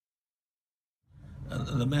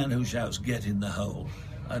And the man who shouts, "Get in the hole,"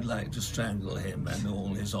 I'd like to strangle him and all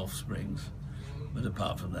his offsprings. But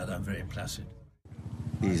apart from that, I'm very placid.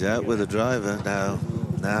 He's out with the driver now.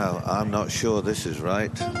 Now, I'm not sure this is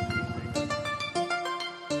right.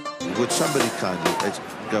 Would somebody kindly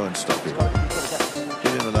go and stop him?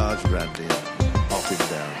 Give him a large brandy and pop him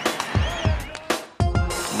down.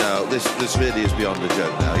 No, this really is beyond a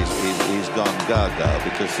joke now. He's gone gaga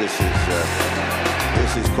because this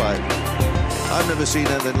is quite... I've never seen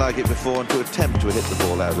anything like it before, and to attempt to hit the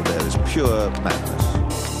ball out of there is pure madness.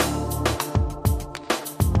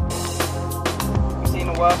 You seen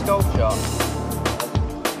a worse golf shot?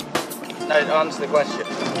 No, answer the question.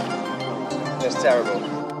 It's terrible.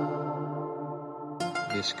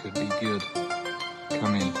 This could be good.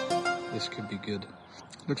 Come in. This could be good.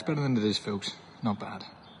 Looks better than it is, folks. Not bad.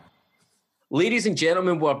 Ladies and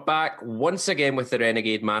gentlemen, we're back once again with the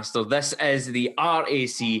Renegade Master. This is the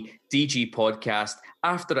RAC DG podcast.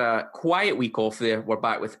 After a quiet week off there, we're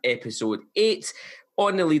back with episode 8.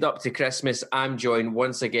 On the lead up to Christmas, I'm joined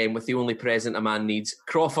once again with the only present a man needs,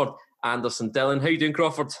 Crawford Anderson Dillon. How you doing,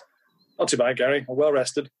 Crawford? Not too bad, Gary. I'm well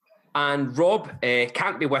rested. And Rob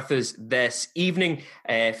can't be with us this evening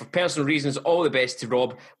for personal reasons. All the best to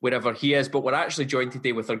Rob wherever he is. But we're actually joined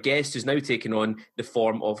today with our guest who's now taken on the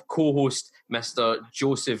form of co-host, Mr.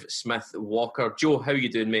 Joseph Smith-Walker. Joe, how you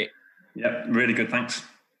doing, mate? Yeah, really good, thanks.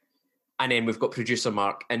 And then we've got producer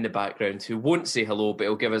Mark in the background who won't say hello, but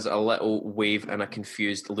he'll give us a little wave and a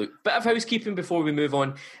confused look. Bit of housekeeping before we move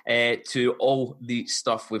on to all the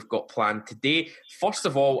stuff we've got planned today. First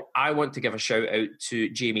of all, I want to give a shout out to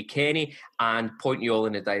Jamie Kenny and point you all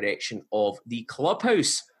in the direction of the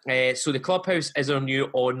Clubhouse. So the Clubhouse is our new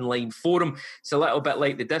online forum. It's a little bit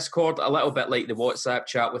like the Discord, a little bit like the WhatsApp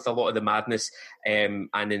chat with a lot of the madness and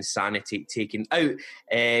insanity taken out.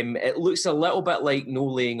 It looks a little bit like No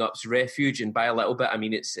Laying Up's Refuge, and by a little bit, I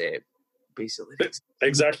mean it's basically... It's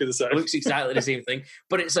exactly the same. It looks exactly the same thing,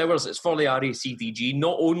 but it's ours. It's for the RACDG,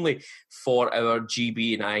 not only for our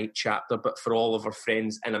GB and I chapter, but for all of our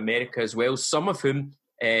friends in America as well, some of whom,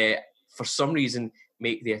 for some reason,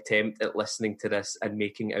 make the attempt at listening to this and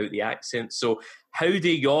making out the accent. So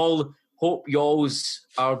howdy y'all, hope y'alls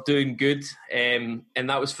are doing good. And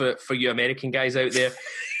that was for you American guys out there.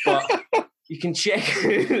 But you can check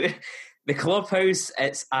out the Clubhouse.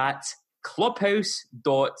 It's at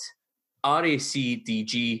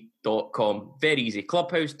clubhouse.racdg.com. Very easy,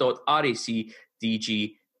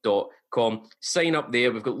 clubhouse.racdg.com. Sign up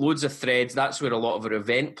there. We've got loads of threads. That's where a lot of our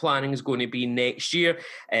event planning is going to be next year.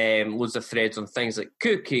 Loads of threads on things like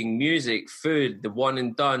cooking, music, food, the one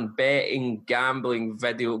and done, betting, gambling,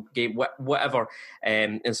 video game, whatever,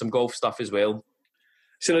 and some golf stuff as well.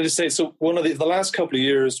 So I just say, so one of the last couple of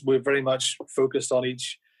years, we're very much focused on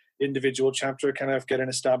each individual chapter kind of getting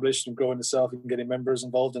established and growing itself and getting members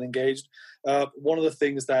involved and engaged. One of the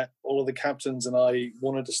things that all of the captains and I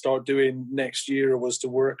wanted to start doing next year was to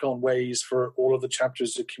work on ways for all of the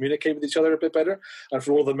chapters to communicate with each other a bit better, and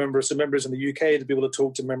for all the members in the UK to be able to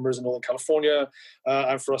talk to members in Northern California,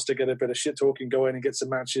 and for us to get a bit of shit talking going and get some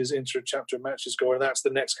matches, inter-chapter matches going. That's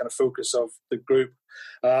the next kind of focus of the group.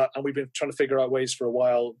 And we've been trying to figure out ways for a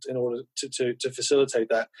while in order to facilitate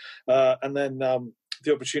that. And then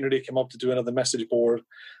the opportunity came up to do another message board,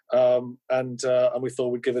 and we thought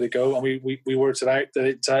we'd give it a go, and we worked it out that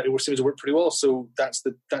it seems to work pretty well. So that's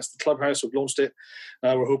the Clubhouse. We've launched it.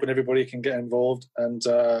 We're hoping everybody can get involved, and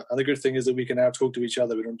the good thing is that we can now talk to each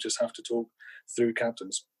other. We don't just have to talk through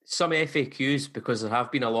captains. Some FAQs, because there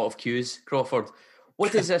have been a lot of queues. Crawford,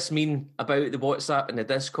 what does this mean about the WhatsApp and the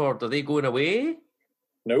Discord? Are they going away?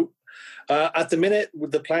 No. At the minute,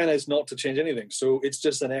 the plan is not to change anything. So it's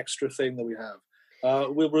just an extra thing that we have.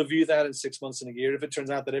 We'll review that in 6 months and a year. If it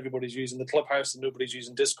turns out that everybody's using the Clubhouse and nobody's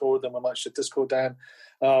using Discord, then we might shut Discord down.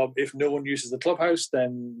 If no one uses the Clubhouse,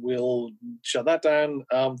 then we'll shut that down.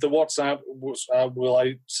 The WhatsApp will,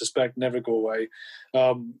 I suspect, never go away.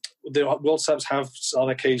 The WhatsApps have,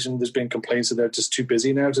 on occasion, there's been complaints that they're just too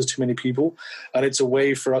busy now, just too many people. And it's a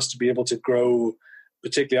way for us to be able to grow,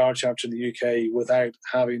 particularly our chapter in the UK, without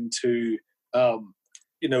having to...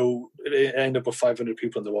 end up with 500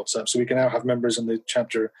 people in the WhatsApp. So we can now have members in the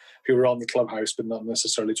chapter who are on the Clubhouse, but not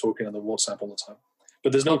necessarily talking on the WhatsApp all the time.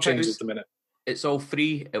 But there's no changes at the minute. It's all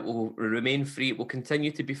free. It will remain free. It will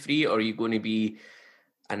continue to be free, or are you going to be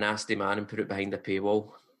a nasty man and put it behind a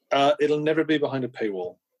paywall? It'll never be behind a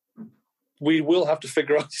paywall. We will have to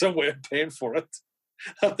figure out some way of paying for it.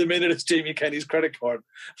 at the minute is Jamie Kenny's credit card.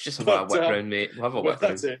 Just have a whip round, mate. We'll have a whip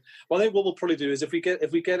round. That's it. Well, I think what we'll probably do is if we get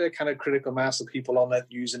a kind of critical mass of people on it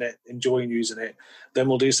using it, enjoying using it, then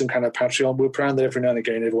we'll do some kind of Patreon. We'll plan that every now and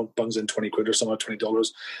again. Everyone bungs in £20 or something,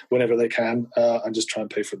 $20 whenever they can, and just try and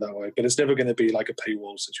pay for it that way. But it's never going to be like a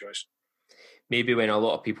paywall situation. Maybe when a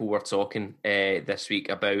lot of people were talking this week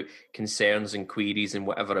about concerns and queries and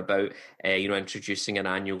whatever about introducing an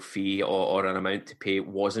annual fee or an amount to pay,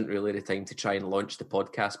 wasn't really the time to try and launch the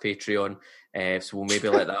podcast Patreon. So we'll maybe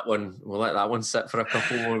let that one sit for a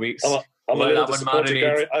couple more weeks. I'm a little disappointed,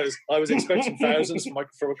 Gary. I was expecting thousands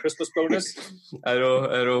from a Christmas bonus. I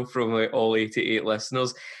know, from like all 88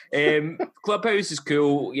 listeners. Clubhouse is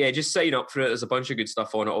cool. Yeah, just sign up for it. There's a bunch of good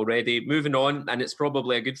stuff on it already. Moving on, and it's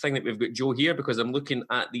probably a good thing that we've got Joe here, because I'm looking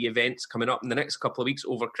at the events coming up in the next couple of weeks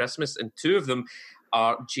over Christmas, and two of them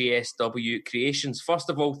are JSW creations. First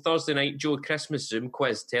of all, Thursday night, Joe, Christmas Zoom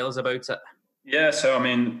quiz. Tell us about it. Yeah, so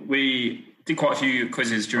we did quite a few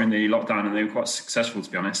quizzes during the lockdown, and they were quite successful, to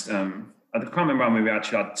be honest. I can't remember when we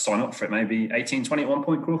actually had to sign up for it, maybe 18, 20 at one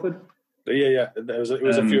point, Crawford? Yeah. It was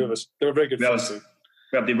a few of us. They were very good fun too.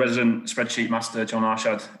 We had the resident spreadsheet master, John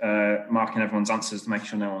Arshad, marking everyone's answers to make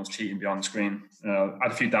sure no one's cheating behind the screen. I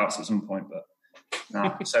had a few doubts at some point, but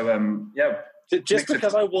no. So, Just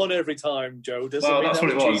because I won every time, Joe, doesn't mean that's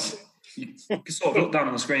that what it was. You sort of look down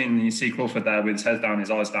on the screen and you see Crawford there with his head down,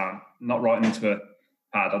 his eyes down, not writing into a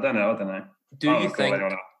pad. I don't know. Do you think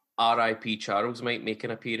R.I.P. Charles might make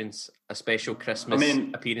an appearance, a special Christmas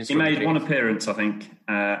appearance? He made one appearance, I think,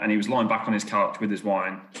 and he was lying back on his couch with his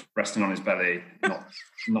wine, resting on his belly,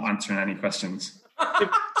 not answering any questions.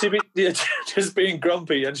 Just being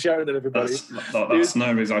grumpy and shouting at everybody. That's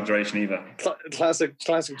no exaggeration either. Classic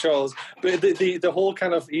Charles. But the whole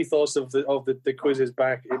kind of ethos of the quizzes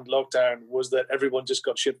back in lockdown was that everyone just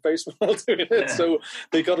got shit-faced while doing it. Yeah. So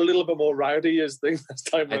they got a little bit more rowdy as things as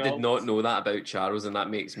time went on. I did not know that about Charles, and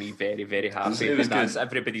that makes me very, very happy. That's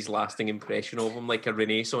everybody's lasting impression of him, like a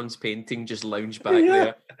Renaissance painting, just lounged back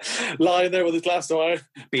there. Lying there with his glass of wine.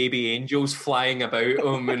 Baby angels flying about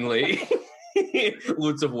him and like...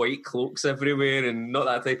 loads of white cloaks everywhere, and not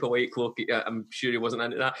that type of white cloak. I'm sure he wasn't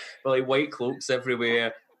into that, but like white cloaks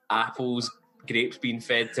everywhere, apples, grapes being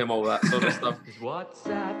fed to him, all that sort of stuff.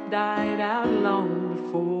 WhatsApp died out long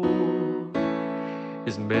before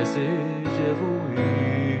his message ever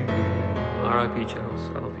will. R.I.P. Charles,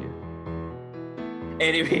 I love you.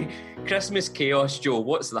 Anyway, Christmas chaos, Joe.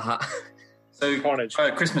 What's that? So Carnage.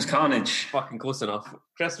 Christmas carnage. Fucking close enough.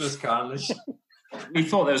 Christmas carnage. We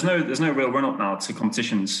thought there's no real run up now to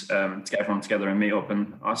competitions to get everyone together and meet up,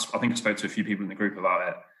 and I think I spoke to a few people in the group about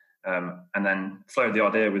it, and then floated the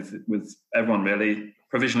idea with everyone really.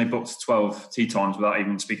 Provisionally booked 12 tea times without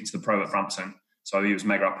even speaking to the pro at Brampton, so he was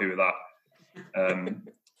mega happy with that.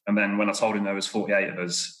 And then when I told him there was 48 of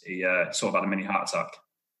us, he sort of had a mini heart attack.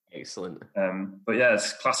 Excellent. But yeah,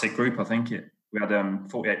 it's a classic group. I think we had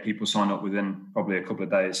 48 people sign up within probably a couple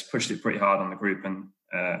of days. Pushed it pretty hard on the group, and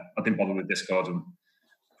I didn't bother with Discord. I'm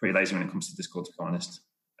pretty lazy when it comes to Discord, to be honest.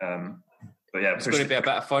 But yeah, it's going to be a bit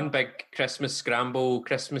of fun. Big Christmas scramble,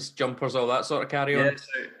 Christmas jumpers, all that sort of carry on. Yeah, so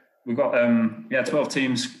we've got 12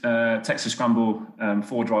 teams, Texas Scramble,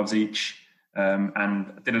 4 drives each,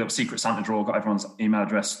 and did a little secret Santa draw. Got everyone's email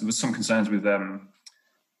address. There was some concerns with data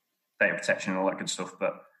protection and all that good stuff,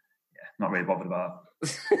 but yeah, not really bothered about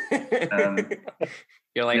that.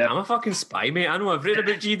 You're like, I'm a fucking spy, mate. I know, I've read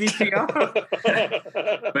about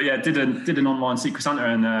GDPR. But yeah, did an online Secret Santa,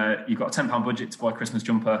 and you got a £10 budget to buy a Christmas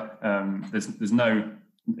jumper. There's no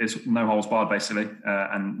holes barred, basically,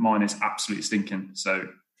 and mine is absolutely stinking. So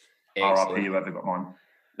RIP whoever got mine.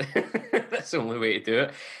 That's the only way to do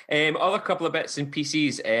it. Other couple of bits and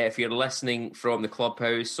pieces, if you're listening from the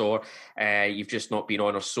Clubhouse or you've just not been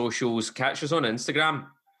on our socials, catch us on Instagram.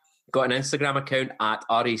 Got an Instagram account at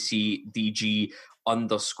RACDG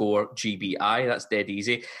 _GBI. That's dead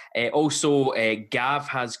easy. Also, Gav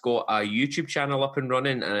has got a YouTube channel up and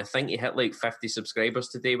running, and I think he hit like 50 subscribers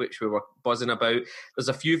today, which we were buzzing about. There's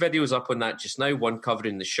a few videos up on that just now, one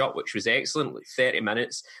covering the shot, which was excellent, like 30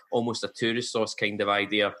 minutes, almost a tourist sauce kind of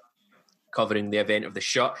idea, covering the event of the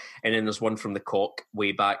shot. And then there's one from the Cock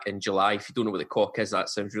way back in July. If you don't know what the Cock is, that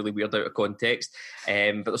sounds really weird out of context.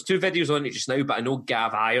 But there's 2 videos on it just now, but I know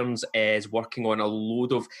Gav Irons is working on a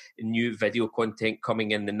load of new video content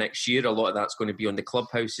coming in the next year. A lot of that's going to be on the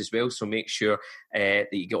Clubhouse as well, so make sure that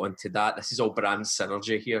you get onto that. This is all brand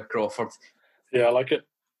synergy here, Crawford. Yeah, I like it.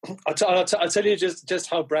 I'll tell you just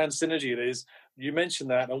how brand synergy it is. You mentioned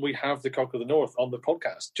that, and we have the Cock of the North on the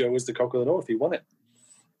podcast. Joe is the Cock of the North. He won it.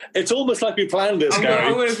 It's almost like we planned this, I'm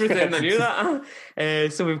Gary. going to pretend I knew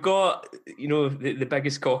that. So we've got, the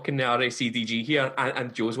biggest cock in the RACDG here,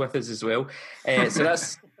 and Joe's with us as well. So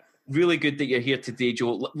that's really good that you're here today,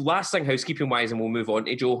 Joe. Last thing, housekeeping-wise, and we'll move on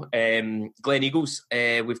to Joe. Glen Eagles.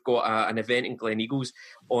 We've got an event in Glen Eagles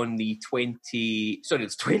on the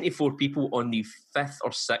 24 people on the 5th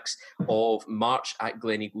or 6th of March at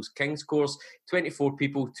Glen Eagles King's Course. 24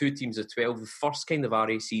 people, 2 teams of 12. The first kind of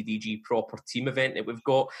RACDG proper team event that we've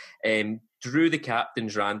got. Drew the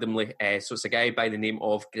captains randomly. So it's a guy by the name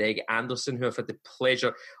of Greg Anderson, who I've had the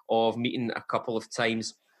pleasure of meeting a couple of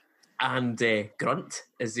times. And Grunt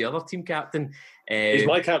is the other team captain. He's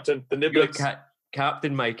my captain, the Niblets.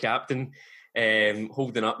 Captain, my captain,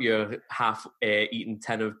 holding up your half-eaten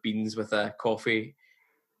tin of beans with a coffee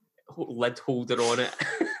lid holder on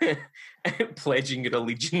it, pledging your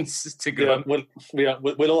allegiance to Grunt. Yeah,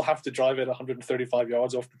 we'll all have to drive it 135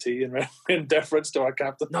 yards off the tee in deference to our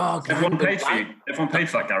captain. No, everyone paid for you. Everyone paid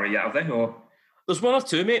for that, Gary, yeah, have they? Or... There's one or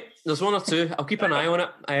two, mate. There's one or two. I'll keep an eye on it.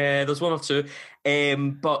 There's one or two.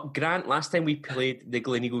 But Grant, last time we played the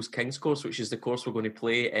Glen Eagles King's Course, which is the course we're going to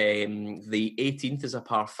play, the 18th is a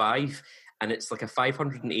par 5, and it's like a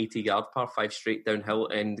 580-yard par 5 straight downhill,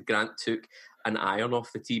 and Grant took an iron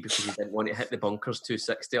off the tee because he didn't want to hit the bunkers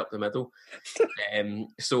 260 up the middle.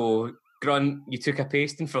 So... Grunt, you took a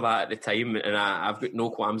pasting for that at the time, and I've got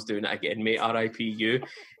no qualms doing it again, mate. RIP you.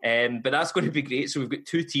 But that's going to be great. So we've got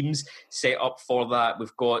 2 teams set up for that.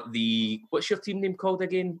 We've got what's your team name called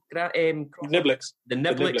again? Niblets. The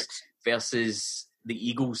Niblets versus the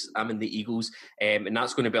Eagles. I'm in the Eagles. And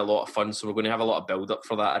that's going to be a lot of fun. So we're going to have a lot of build-up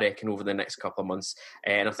for that, I reckon, over the next couple of months.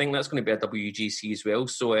 And I think that's going to be a WGC as well.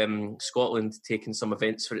 So Scotland taking some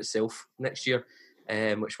events for itself next year,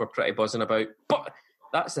 which we're pretty buzzing about. But...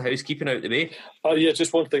 that's the housekeeping out the way. Yeah,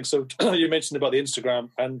 just one thing. So you mentioned about the Instagram,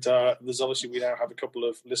 and there's obviously, we now have a couple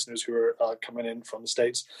of listeners who are coming in from the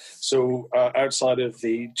States. So outside of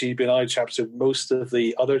the GBNI chapter, most of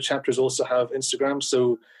the other chapters also have Instagram.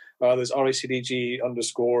 So there's RACDG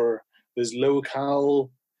 _, there's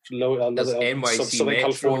Local, there's NYC Southern Metro.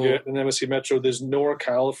 California, and NYC Metro. There's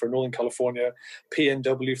NorCal for Northern California, PNW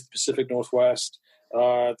for the Pacific Northwest.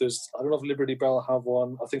 There's, I don't know if Liberty Bell have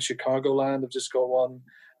one. I think Chicagoland have just got one.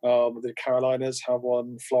 The Carolinas have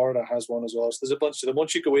one. Florida has one as well. So there's a bunch of them.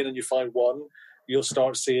 Once you go in and you find one, you'll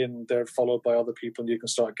start seeing they're followed by other people, and you can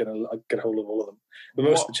start get hold of all of them. But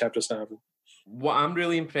most of the chapters now have them. What I'm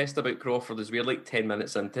really impressed about, Crawford, is we're like 10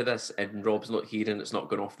 minutes into this and Rob's not here and it's not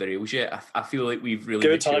gone off the rails yet. I feel like we've really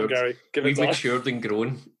matured. Give it time, Gary. We've matured and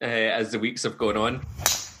grown as the weeks have gone on.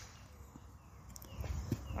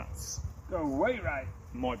 Go way right.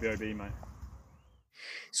 Might be OB, mate.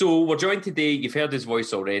 So we're joined today, you've heard his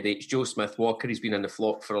voice already, it's Joe Smith-Walker. He's been in the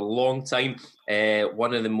flock for a long time.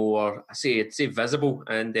 One of the more, I'd say visible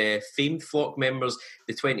and famed flock members,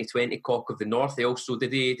 the 2020 Cock of the North. They also,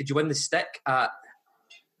 did you win the stick at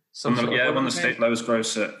some sort of... Yeah, I won the stick lowest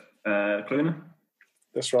gross at Cluna.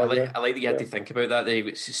 That's right. I like that you had to think about that.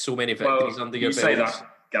 There's so many victories under your belt. You say that,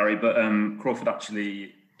 Gary, but Crawford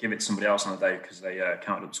actually give it to somebody else on the day because they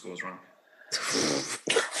counted up scores wrong.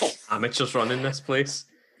 Amateurs running this place.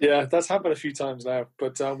 Yeah, that's happened a few times now,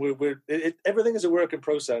 but everything is a work in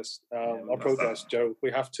process. Our progress, Joe. We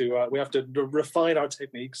have to refine our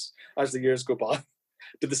techniques as the years go by.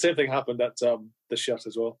 Did the same thing happen at the shot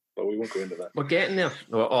as well? But we won't go into that. We're getting there.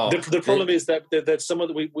 The problem is that some of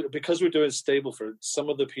the because we're doing Stableford, some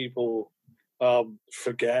of the people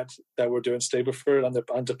forget that we're doing Stableford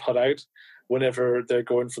and to put out whenever they're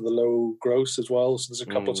going for the low gross as well. So there's a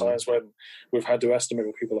couple of times when we've had to estimate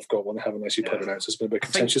what people have got when they haven't actually put it out. So it's been a bit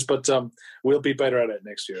contentious, but we'll be better at it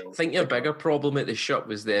next year. I think your bigger problem at the shot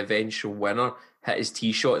was the eventual winner hit his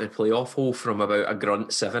tee shot in the playoff hole from about a Grunt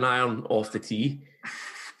 7-iron off the tee.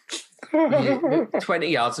 20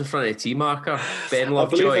 yards in front of the tee marker. Ben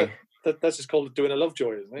Lovejoy. That's just called doing a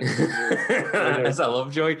Lovejoy, isn't it? It's a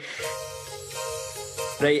Lovejoy.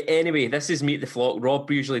 Right, anyway, this is Meet the Flock.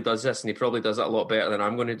 Rob usually does this, and he probably does it a lot better than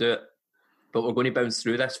I'm going to do it. But we're going to bounce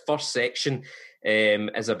through this. First section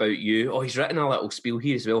is about you. Oh, he's written a little spiel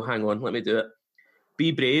here as well. Hang on, let me do it.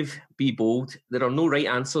 Be brave, be bold. There are no right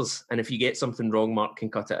answers, and if you get something wrong, Mark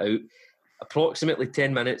can cut it out. Approximately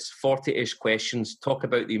 10 minutes, 40-ish questions. Talk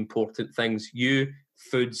about the important things. You,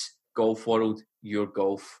 foods, golf world, your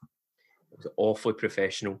golf. It was awfully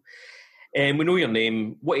professional. We know your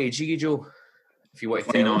name. What age are you, Joe? If you want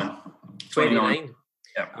to 29. 29?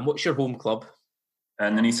 Yeah. And what's your home club?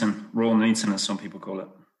 Nuneaton, Royal Nuneaton, as some people call it.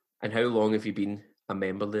 And how long have you been a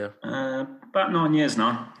member there? About 9 years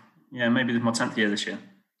now. Yeah, maybe my 10th year this year.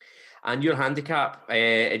 And your handicap,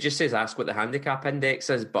 it just says ask what the handicap index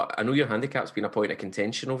is, but I know your handicap's been a point of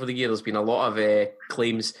contention over the year. There's been a lot of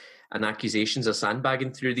claims and accusations of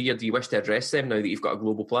sandbagging through the year. Do you wish to address them now that you've got a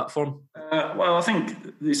global platform? Well, I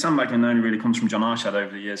think the sandbagging only really comes from John Arshad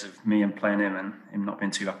over the years of me and playing him and him not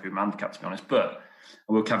being too happy with my handicap, to be honest. But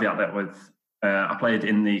I will caveat that with, I played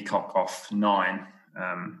in the cock off 9.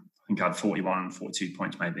 I think I had 41, 42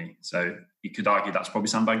 points maybe. So you could argue that's probably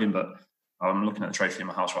sandbagging, but I'm looking at the trophy in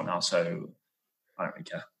my house right now, so I don't really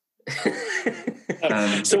care.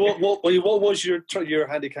 So what was your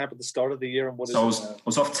handicap at the start of the year, and what is so it? I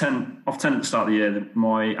was off 10 at the start of the year.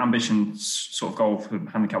 My ambition, sort of goal for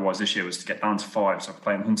handicap wise this year, was to get down to 5, so I could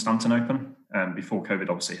play in Hunstanton Open before COVID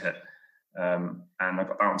obviously hit, and I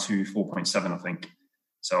got down to 4.7, I think.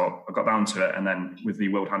 So I got down to it, and then with the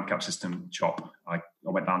World Handicap System chop, I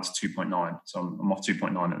went down to 2.9. So I'm off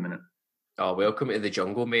 2.9 at the minute. Oh, welcome to the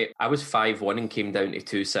jungle, mate. I was 5-1 and came down to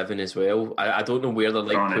 2.7 as well. I don't know where they're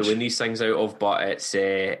pulling these things out of, but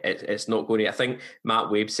it's not going to. I think Matt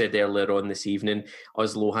Webb said earlier on this evening,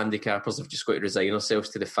 us low handicappers have just got to resign ourselves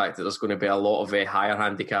to the fact that there's going to be a lot of higher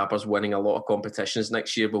handicappers winning a lot of competitions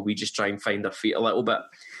next year, but we just try and find our feet a little bit.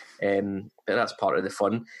 But that's part of the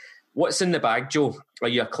fun. What's in the bag, Joe? Are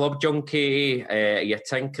you a club junkie? Are you a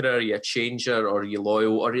tinkerer? Are you a changer? Or are you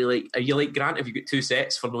loyal? Or are you like Grant? Have you got 2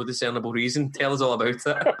 sets for no discernible reason? Tell us all about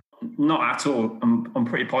it. Not at all. I'm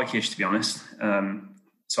pretty pikeish, to be honest.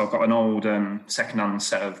 So I've got an old second-hand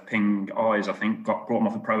set of Ping eyes, I think. Brought them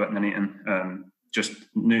off a pro at Nuneaton. Just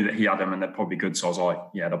knew that he had them and they're probably good. So I was like,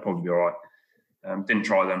 yeah, they'll probably be all right. Didn't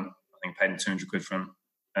try them. I think paid them 200 quid for them.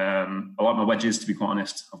 I like my wedges, to be quite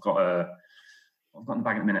honest. I've got in the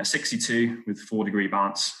bag at the minute a 62 with 4-degree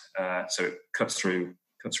bounce, so it cuts through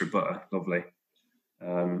butter, lovely,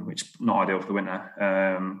 which is not ideal for the winter.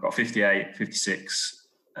 Got a 58, 56,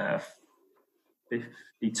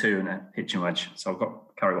 52 and a pitching wedge, so I've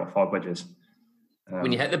got carry 5 wedges.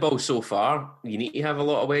 When you hit the ball so far, you need to have a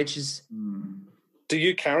lot of wedges. Do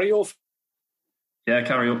you carry off? Yeah,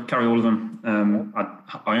 carry all of them.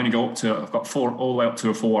 I only go up to, I've got 4 all the way up to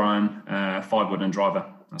a 4-iron, 5-wood and driver.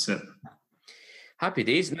 That's it. Happy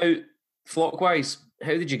days. Now, flock-wise,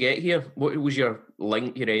 how did you get here? What was your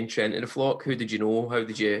link, your entry into the flock? Who did you know? How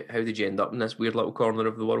did you end up in this weird little corner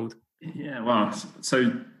of the world? Yeah, well,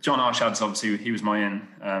 so John Arshad's obviously, he was my in,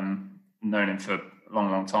 known him for a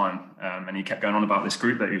long, long time, and he kept going on about this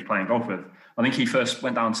group that he was playing golf with. I think he first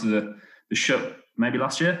went down to the Shut maybe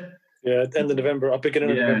last year. Yeah, end of November,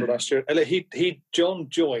 beginning of November last year. And John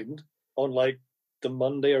joined on like the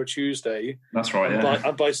Monday or Tuesday. That's right,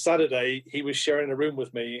 and by Saturday, he was sharing a room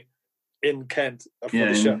with me in Kent for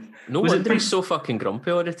the show. No wonder he's so fucking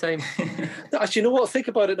grumpy all the time. Actually, you know what? Think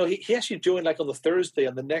about it. No, he actually joined like on the Thursday,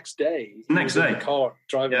 and the next day, in the car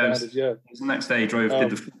driving around. It was the next day. He did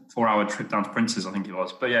the 4-hour trip down to Prince's, I think it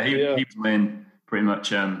was. But yeah, he was in pretty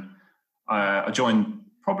much. I joined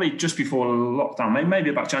probably just before lockdown,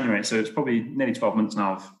 maybe about January. So it's probably nearly 12 months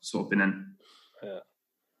now. I've sort of been in. Yeah.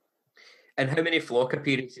 And how many flock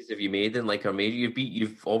appearances have you made in like a major?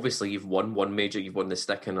 You've won one major, you've won the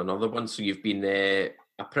stick in another one, so you've been a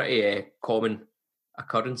pretty common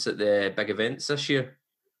occurrence at the big events this year.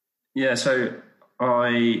 Yeah, so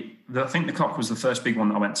I think the Cock was the first big one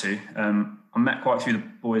that I went to. I met quite a few of the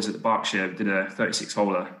boys at the Berkshire. Did a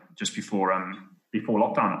 36-holer just before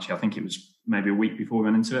lockdown. Actually, I think it was maybe a week before we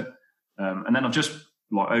went into it. And then I've just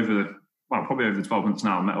probably over the 12 months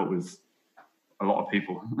now, met up with a lot of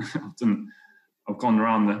people. I've gone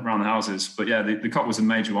around the houses, but yeah, the Cock was a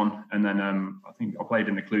major one, and then I think I played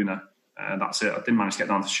in the Cluna, and that's it. I didn't manage to get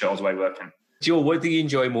down to Shut. I was away working. Joe, what do you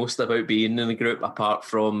enjoy most about being in the group apart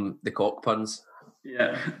from the cock puns?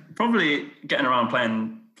 Yeah, probably getting around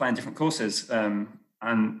playing different courses, and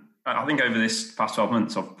I think over this past 12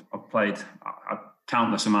 months I've played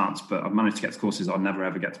countless amounts, but I've managed to get to courses I'd never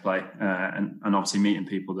ever get to play, and obviously meeting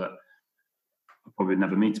people that I probably would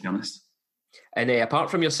never meet, to be honest. And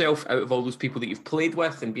apart from yourself, out of all those people that you've played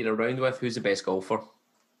with and been around with, who's the best golfer?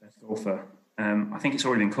 I think it's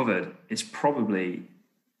already been covered. It's probably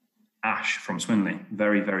Ash from Swinley.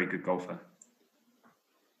 Very, very good golfer.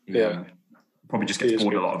 Probably just gets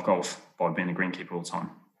bored a lot of golf by being a greenkeeper all the time.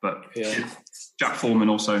 But Jack Foreman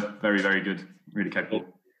also very, very good. Really capable.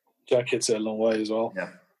 Jack hits it a long way as well. Yeah.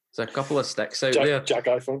 There's a couple of sticks out there. Jack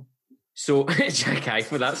iPhone. So Jack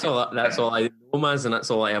iPhone, that's all I know him as, and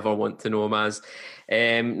that's all I ever want to know him as.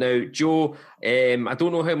 Now, Joe, I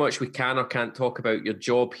don't know how much we can or can't talk about your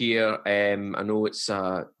job here. I know it's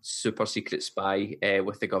a super secret spy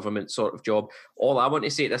with the government sort of job. All I want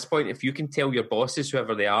to say at this point, if you can tell your bosses,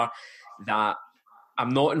 whoever they are, that I'm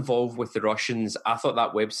not involved with the Russians. I thought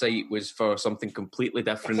that website was for something completely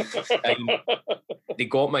different. They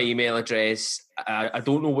got my email address. I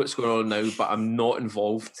don't know what's going on now, but I'm not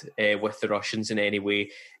involved with the Russians in any way,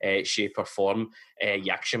 shape or form.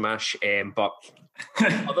 Yakshimash. But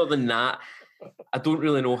other than that, I don't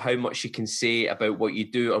really know how much you can say about what you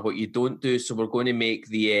do or what you don't do. So we're going to make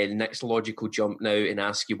the next logical jump now and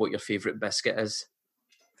ask you what your favourite biscuit is.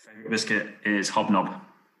 Favourite biscuit is Hobnob.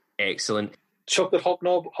 Excellent. Chocolate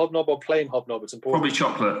hobnob or plain hobnob? It's important. Probably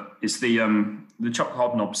chocolate. It's the chocolate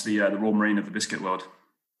Hobnob's the Royal Marine of the biscuit world.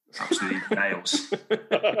 Absolutely nails.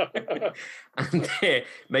 And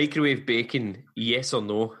microwave bacon, yes or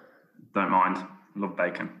no? Don't mind. Love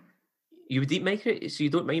bacon. You would eat microwave, so you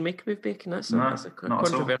don't mind microwave bacon? That's a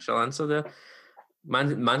controversial answer there.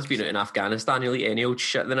 Man's been out in Afghanistan. He'll eat any old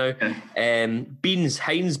shit there now. Yeah. Beans,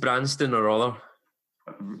 Heinz, Branston, or other?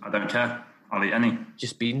 I don't care. I'll eat any.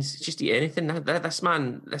 Just beans. Just eat anything. This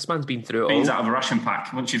man's been through it all. Beans out of a ration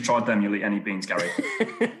pack. Once you've tried them, you'll eat any beans, Gary.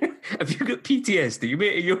 Have you got PTSD,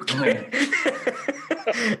 mate? Are you okay?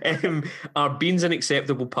 Are beans an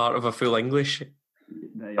acceptable part of a full English?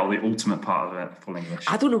 They are the ultimate part of a full English.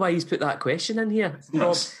 I don't know why he's put that question in here.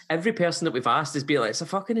 Every person that we've asked has been like, it's a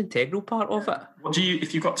fucking integral part of it. What do you,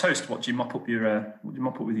 if you've got toast, what do you mop up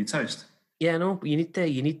with your toast? Yeah, I know. You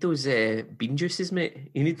need those bean juices, mate.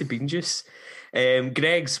 You need the bean juice.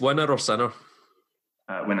 Greggs, winner or sinner?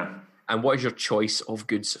 Winner. And what is your choice of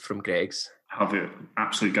goods from Greggs? I have an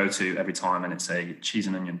absolute go-to every time, and it's a cheese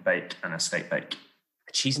and onion bake and a steak bake.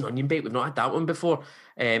 A cheese and onion bake? We've not had that one before.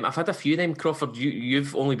 I've had a few of them, Crawford.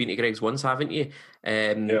 You've only been to Greggs once, haven't you?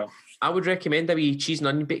 Yeah. I would recommend a wee cheese and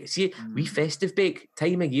onion bake. See, wee festive bake,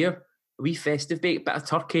 time of year. A wee festive bake, bit of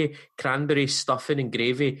turkey, cranberry, stuffing and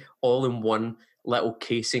gravy, all in one little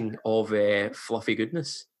casing of fluffy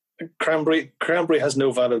goodness. Cranberry has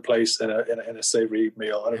no valid place in a savoury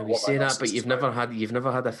meal. I don't know what say that, but you've never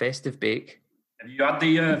had a festive bake. Have you had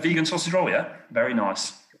the vegan sausage roll yet? Very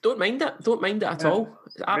nice. Don't mind it at all.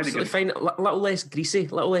 It's absolutely fine. A little less greasy,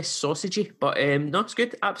 a little less sausagey, but no, it's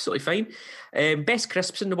good. Absolutely fine. Best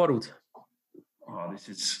crisps in the world. Oh, this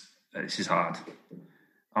is hard.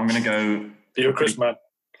 I'm going to go. You're a crisp man.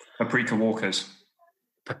 Paprika Walkers.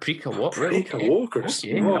 Paprika what? Paprika Walkers.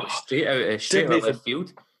 Yeah, oh, straight out of left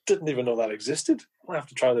field. Didn't even know that existed. I'll have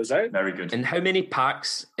to try those out. Very good. And how many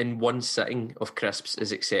packs in one sitting of crisps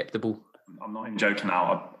is acceptable? I'm not even joking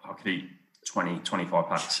now. I could eat 20, 25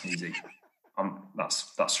 packs easy.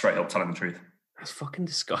 That's straight up telling the truth. That's fucking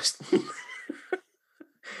disgusting.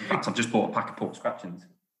 In fact, I've just bought a pack of pork scratchings.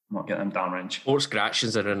 Not get them downrange. Pork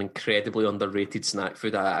scratchings are an incredibly underrated snack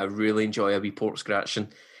food. I really enjoy a wee pork scratching.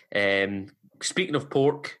 Speaking of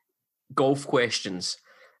pork, golf questions.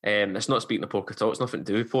 It's not speaking of pork at all. It's nothing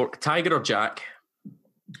to do with pork. Tiger or Jack?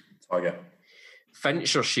 Tiger.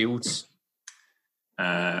 Finch or Shields?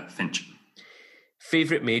 Finch.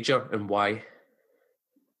 Favourite major and why?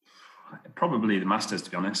 Probably the Masters,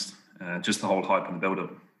 to be honest. Just the whole hype and the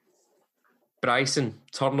build-up. Bryson,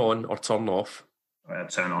 turn on or turn off?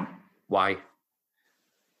 Turn on. Why?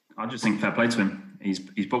 I just think fair play to him. He's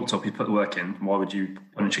bulked up, he's put the work in. Why would you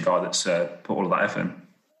punish a guy that's put all of that effort in?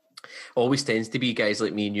 Always tends to be guys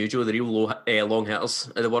like me and you, Joe, the real long hitters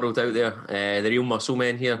of the world out there, the real muscle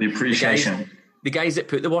men here. The appreciation. The guys that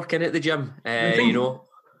put the work in at the gym, The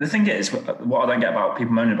thing is, what I don't get about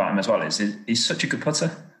people moaning about him as well is he's such a good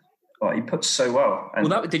putter. Like, he puts so well.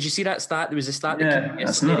 And did you see that stat? There was a stat that came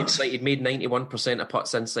yesterday. It's like he'd made 91% of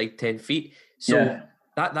putts inside 10 feet. So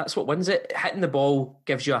that's what wins it. Hitting the ball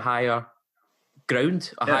gives you a higher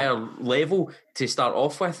ground, higher level to start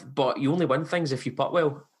off with, but you only win things if you putt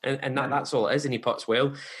well. And that's all it is, and he puts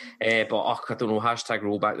well. I don't know, hashtag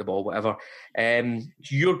roll back the ball, whatever.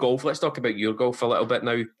 Your golf, let's talk about your golf a little bit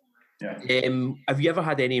now. Yeah. Have you ever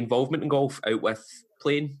had any involvement in golf out with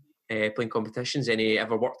playing competitions?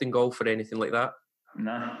 Ever worked in golf or anything like that?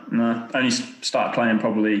 No. Only started playing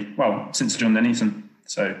probably, since I joined Denison,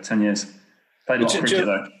 so 10 years. Played a lot of cricket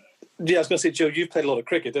though. Yeah, I was going to say, Joe, you've played a lot of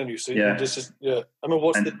cricket, don't you? So I mean,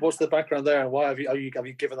 what's the background there, and why have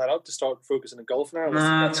you given that up to start focusing on golf now?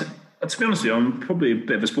 To be honest with you, I'm probably a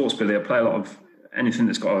bit of a sports billy. I play a lot of anything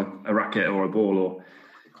that's got a racket or a ball or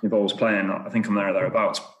involves playing. I think I'm there or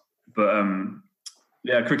thereabouts. But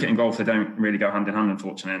cricket and golf, they don't really go hand in hand,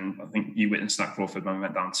 unfortunately. And I think you witnessed that, Crawford, when we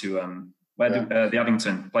went down to the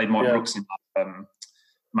Addington, played Mike Brooks in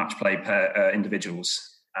match play pair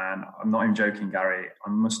individuals. And I'm not even joking, Gary, I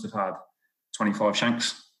must have had 25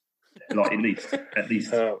 shanks, like at least.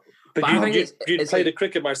 But you played a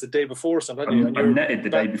cricket match the day before or something, hadn't you? I netted the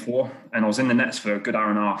day before, and I was in the nets for a good hour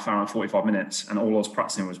and a half, hour and 45 minutes, and all I was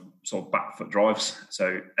practicing was sort of back foot drives.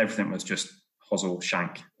 So everything was just hosel,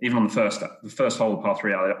 shank. Even on the first hole of par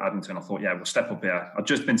 3 at Addington, I thought, yeah, we'll step up here. I'd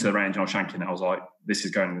just been to the range and I was shanking it. I was like, this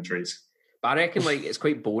is going in the trees. But I reckon like it's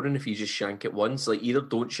quite boring if you just shank it once. Like either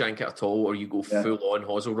don't shank it at all or you go full on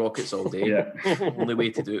hosel rockets all day. Only way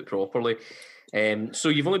to do it properly. So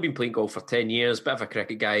you've only been playing golf for 10 years, bit of a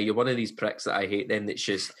cricket guy. You're one of these pricks that I hate then that's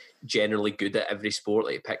just generally good at every sport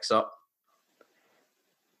that he picks up.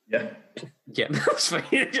 Yeah, that's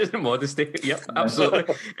fine. Just modesty. Yep,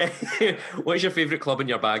 absolutely. What's your favourite club in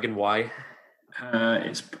your bag and why?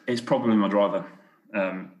 It's probably my driver.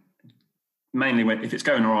 Mainly if it's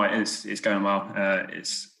going all right, it's going well. I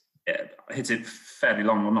hit it fairly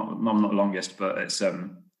long. I'm not the longest, but it's a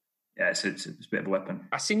bit of a weapon.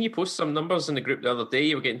 I seen you post some numbers in the group the other day.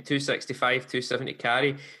 You were getting 265, 270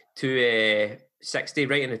 carry, 260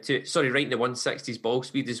 right in the 160s ball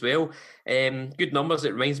speed as well. Good numbers.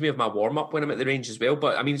 It reminds me of my warm up when I'm at the range as well.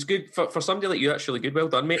 But I mean, it's good for somebody like you. That's really good. Well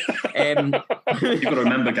done, mate. You've got to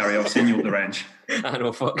remember, Gary. I've seen you at the range. I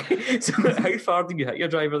know. Fuck. So how far did you hit your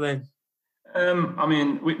driver then? I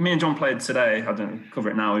mean, me and John played today. I don't cover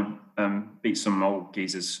it now. We beat some old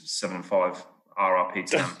geezers 7-5 RRP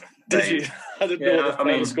to them. Did you? I didn't know what the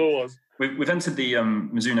final score was. We've entered the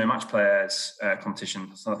Mizuno Match Players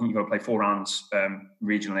competition. So I think you've got to play 4 rounds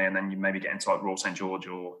regionally, and then you maybe get into like Royal St George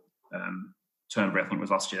or Turnberry, I think it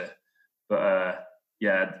was last year. But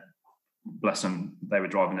bless them, they were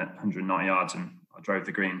driving it 190 yards, and I drove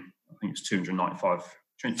the green. I think it was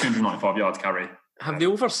 295 yards carry. Have the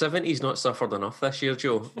over 70s not suffered enough this year,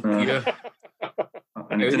 Joe? And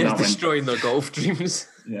they're destroying their golf dreams.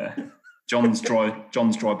 Yeah. John's dry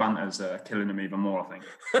banter's killing him even more, I think.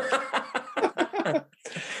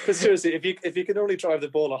 But seriously, if you can only drive the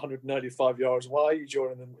ball 195 yards, why are you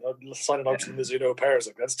joining them, signing up to the Mizuno pairs?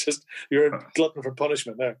 That's just, you're a glutton for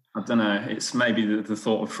punishment there. I don't know. It's maybe the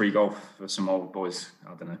thought of free golf for some old boys.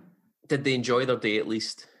 I don't know. Did they enjoy their day at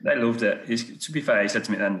least? They loved it. To be fair, he said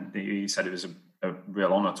to me then, he said it was a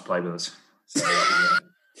real honour to play with us. So,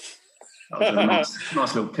 that was a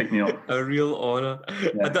nice little pick-me-up. A real honour.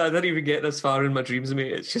 Yeah. I didn't even get this far in my dreams,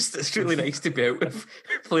 mate. It's really nice to be out with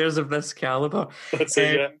players of this calibre. That's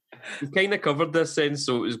it, yeah. We've kind of covered this then,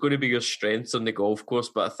 so it was going to be your strengths on the golf course,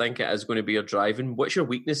 but I think it is going to be your driving. What's your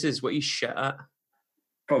weaknesses? What are you shit at?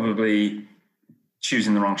 Probably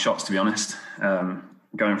choosing the wrong shots, to be honest.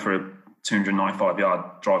 Going for a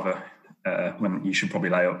 295-yard driver when you should probably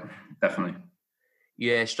lay up, definitely.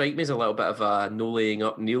 Yeah, strike me as a little bit of a no laying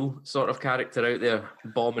up Neil sort of character out there,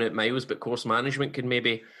 bombing at miles, but course management can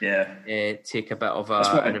maybe take a bit of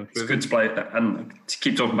an improvement. It's good to play, and to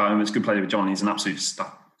keep talking about him, it's good to play with John. He's an absolute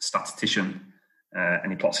statistician,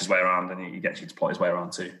 and he plots his way around, and he gets you to plot his way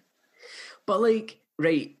around too. But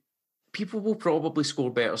people will probably score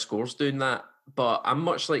better scores doing that, but I'm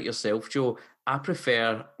much like yourself, Joe. I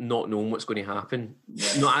prefer not knowing what's going to happen.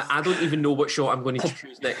 No, I don't even know what shot I'm going to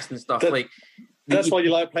choose next and stuff. That's why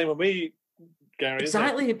you like playing with me, Gary.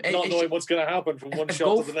 Exactly. Not knowing what's going to happen from one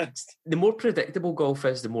shot to the next. The more predictable golf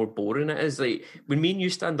is, the more boring it is. Like when me and you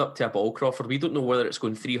stand up to a ball, Crawford, we don't know whether it's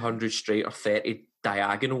going 300 straight or 30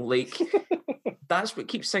 diagonal. Like that's what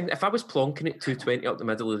keeps saying. If I was plonking it 220 up the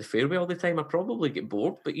middle of the fairway all the time, I'd probably get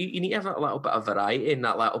bored. But you need to have a little bit of variety and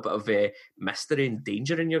that little bit of mystery and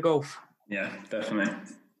danger in your golf. Yeah, definitely.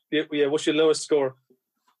 Yeah. What's your lowest score?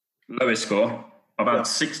 Lowest score? I've had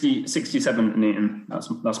 67 in Eton.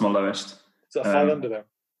 That's my lowest. Is that 5 under there?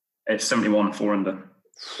 It's 71, 4 under.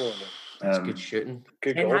 4 under. That's good shooting.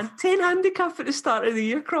 Good 10 handicap at the start of the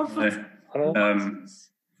year, Crawford.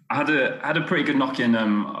 I had a pretty good knock in.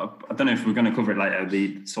 I don't know if we're going to cover it later.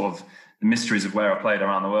 The sort of the mysteries of where I played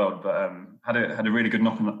around the world, but had a really good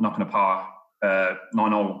knock on a par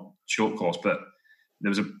 9-hole short course. But there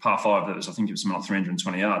was a par 5 that was, I think it was something like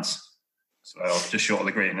 320 yards. So I was just short of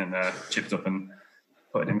the green and chipped up and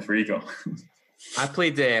put it in for eagle. I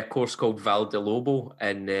played a course called Val de Lobo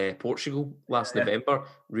in Portugal last November.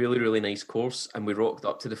 Really, really nice course. And we rocked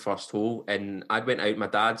up to the first hole. And I went out. My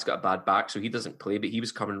dad's got a bad back, so he doesn't play, but he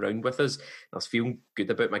was coming round with us. And I was feeling good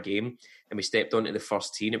about my game. And we stepped onto the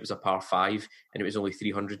first tee, and it was a par 5, and it was only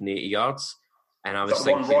 380 yards. And I was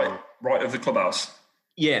thinking, one right of the clubhouse?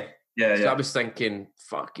 Yeah. Yeah. I was thinking,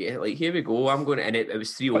 fuck yeah, like here we go. I'm going to, and it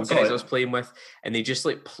was 3 old guys I was playing with, and they just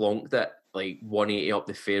like plonked it like 180 up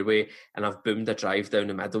the fairway, and I've boomed a drive down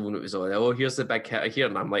the middle, and it was all, oh, here's the big hitter here,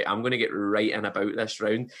 and I'm like, I'm going to get right in about this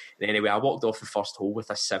round. And anyway, I walked off the first hole with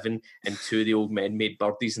a 7, and 2 of the old men made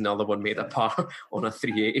birdies, and the other one made a par on a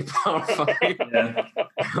 380 par 5. Yeah.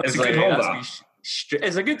 It's a good hole, that.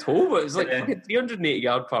 It's a good hole, but it's like fucking 380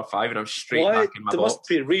 yard par 5, and I'm straight back in my There box. must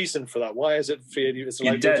be a reason for that. Why is it for you? It's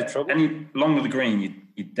You're like dead. trouble. Any longer the green,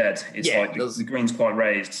 you're dead. It's like the green's quite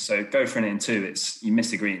raised, so go for an in 2. You miss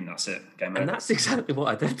the green, that's it. Game over. And that's exactly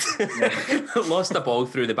what I did. Lost the ball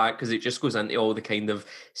through the back because it just goes into all the kind of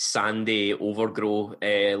sandy overgrow.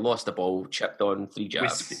 Lost the ball, chipped on 3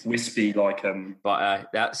 jabs. Wispy like. But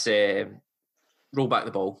that's roll back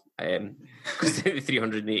the ball. Because the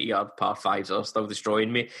 380 yard par 5s are still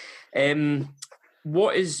destroying me.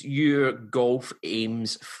 What is your golf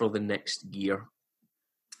aims for the next year?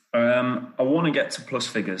 I want to get to plus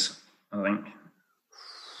figures, I think.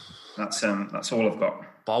 That's all I've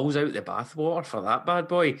got. Balls out the bathwater for that bad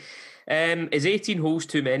boy. Is 18 holes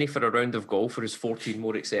too many for a round of golf, or is 14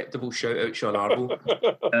 more acceptable? Shout out Sean Arble.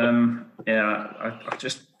 I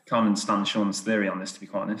just can't understand Sean's theory on this, to be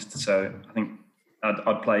quite honest. So I think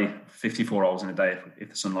I'd play 54 holes in a day if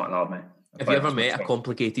the sunlight allowed me. Have you ever met a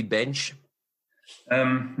complicated bench?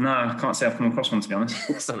 No, I can't say I've come across one, to be honest.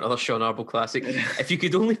 That's another Sean Arble classic. If you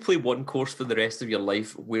could only play one course for the rest of your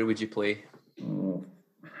life, where would you play?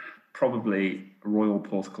 Probably Royal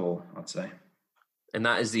Porthcawl, I'd say. And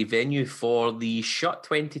that is the venue for the Shut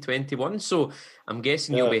 2021. So I'm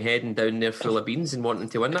guessing you'll be heading down there full of beans and wanting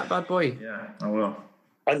to win that bad boy. Yeah, I will.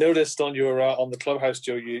 I noticed on your on the clubhouse,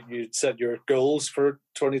 Joe, you set your goals for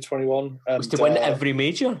 2021 and was to win every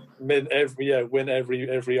major. Win every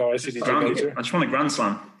RICDG major. I just want a Grand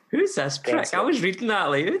Slam. Who's this prick? I was reading that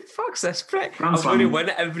like, who the fuck's this prick? I was going to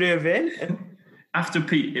win every event. It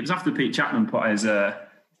was after Pete Chapman put his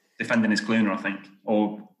defending his Cluner, I think,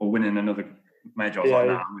 or winning another major. I was like,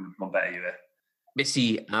 I'm going to one better year. But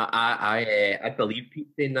see, I believe Pete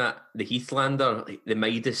saying that the Heathlander, like, the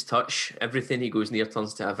Midas touch, everything he goes near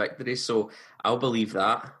turns to a victory. So I'll believe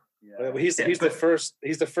that. Yeah. Well, he's the first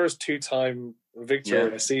 2-time victor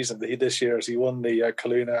in a season. This year, he won the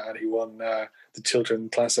Kaluna and he won the Chiltern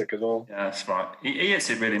Classic as well. Yeah, that's right. He hits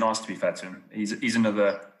it really nice, to be fair to him. He's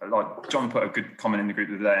another, like John put a good comment in the group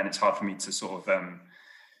the other day, and it's hard for me to sort of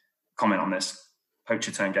comment on this,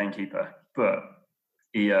 poacher turned gamekeeper, but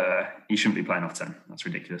he shouldn't be playing off 10. That's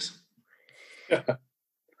ridiculous.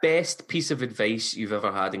 Best piece of advice you've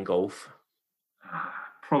ever had in golf?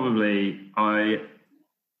 Probably, I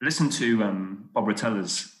listened to Bob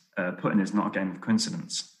Rotella's putting is not a game of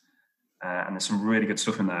coincidence, and there's some really good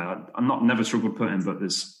stuff in there. I'm never struggled putting, but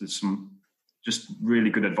there's some just really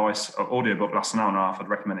good advice. Audiobook lasts an hour and a half. I'd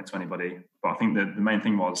recommend it to anybody. But I think the main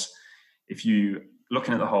thing was, if you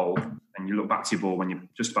looking at the hole and you look back to your ball when you're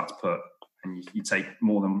just about to put, and you take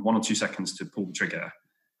more than 1 or 2 seconds to pull the trigger,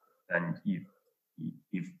 then you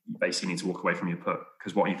basically need to walk away from your putt,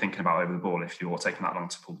 because what are you thinking about over the ball if you're taking that long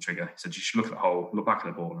to pull the trigger? He said you should look at the hole, look back at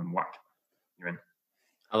the ball, and whack, you're in.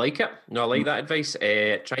 I like it. No, I like that advice.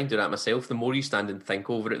 Try and do that myself. The more you stand and think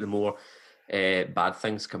over it, the more bad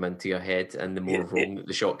things come into your head, and the more wrong that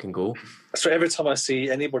the shot can go. So every time I see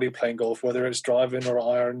anybody playing golf, whether it's driving or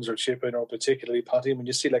irons or chipping or particularly putting, when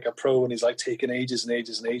you see like a pro and he's like taking ages and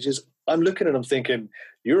ages and ages, I'm looking at him thinking,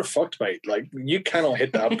 you're fucked, mate. Like, you cannot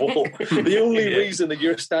hit that ball. The only reason that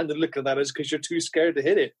you're standing looking at that is because you're too scared to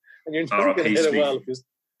hit it, and you're not going to hit it well.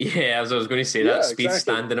 Yeah, as I was going to say, that Speed's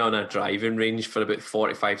standing on a driving range for about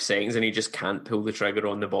 45 seconds and he just can't pull the trigger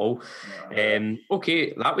on the ball.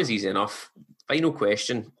 Okay, that was easy enough. Final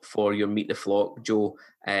question for your Meet the Flock, Joe,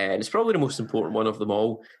 and it's probably the most important one of them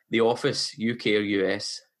all. The Office, UK or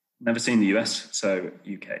US? Never seen the US, so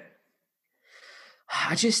UK.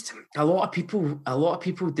 A lot of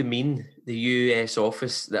people demean the US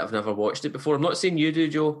Office that have never watched it before. I'm not saying you do,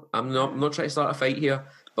 Joe. I'm not trying to start a fight here.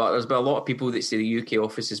 But there's been a lot of people that say the UK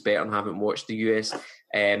Office is better and haven't watched the US.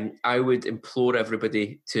 I would implore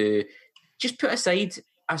everybody to just put aside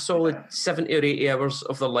a solid 70 or 80 hours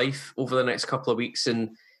of their life over the next couple of weeks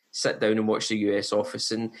and sit down and watch the US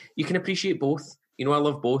Office. And you can appreciate both. You know, I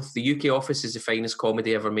love both. The UK Office is the finest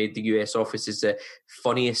comedy ever made. The US Office is the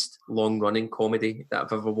funniest long-running comedy that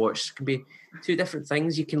I've ever watched. It can be two different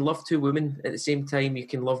things. You can love two women at the same time. You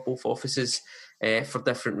can love both offices for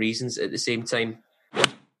different reasons at the same time.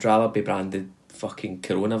 I'd rather be branded fucking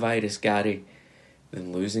coronavirus Gary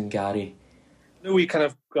than losing Gary. No, we kind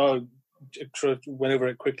of went over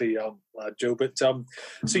it quickly, Joe. But so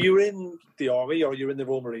you're in the army or you're in the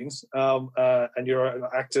Royal Marines, and you're an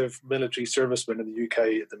active military serviceman in the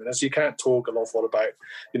UK at the minute. So you can't talk an awful lot about,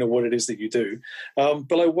 what it is that you do. But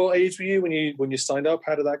like, what age were you when you signed up?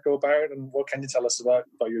 How did that go about? And what can you tell us about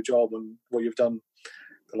your job and what you've done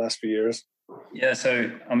the last few years? Yeah, so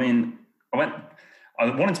I mean, I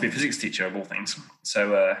wanted to be a physics teacher of all things.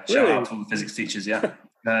 So shout out to all the physics teachers, yeah.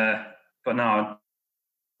 But no,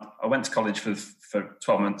 I went to college for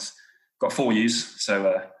 12 months, got 4 U's,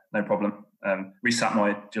 so no problem. Resat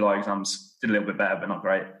my July exams, did a little bit better, but not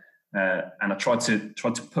great. And I tried to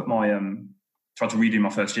put my tried to redo my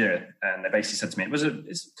first year, and they basically said to me,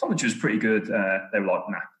 college was pretty good. They were like,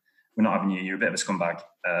 nah, we're not having you. You're a bit of a scumbag.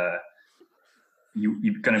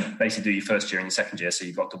 You're going to basically do your first year and your second year, so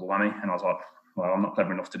you've got double whammy. And I was like, well, I'm not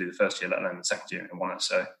clever enough to do the first year, let alone the second year, and won it.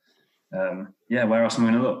 So, where else am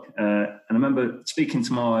I going to look? And I remember speaking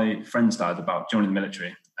to my friend's dad about joining the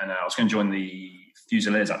military, and I was going to join the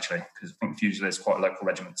Fusiliers, actually, because I think Fusiliers is quite a local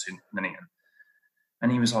regiment in Nuneaton.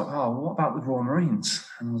 And he was like, oh, what about the Royal Marines?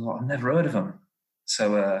 And I was like, I've never heard of them.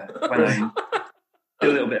 So when I did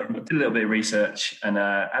a little bit of research, and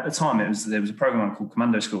at the time there was a program called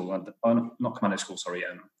Commando School. Not Commando School, sorry.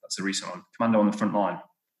 That's a recent one. Commando on the Front Line.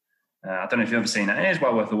 I don't know if you've ever seen it. It is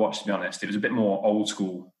well worth a watch, to be honest. It was a bit more old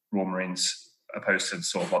school Royal Marines opposed to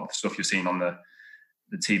sort of like the stuff you've seen on the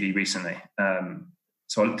TV recently.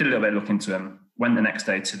 So I did a little bit of look into them. Went the next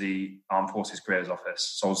day to the Armed Forces Careers Office.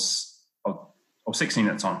 So I was 16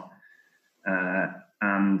 at the time,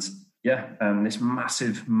 this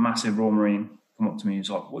massive Royal Marine come up to me. He was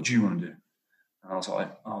like, "What do you want to do?" And I was like,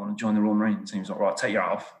 "I want to join the Royal Marines." And he was like, "Right, take your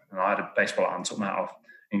hat off." And I had a baseball hat and took my hat off.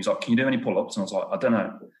 And he was like, "Can you do any pull-ups?" And I was like, "I don't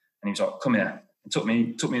know." And he was like, "Come here." And took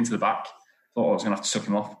me into the back. Thought I was going to have to suck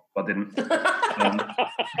him off, but I didn't.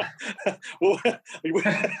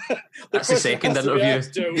 That's the second interview.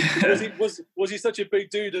 Joe, was he such a big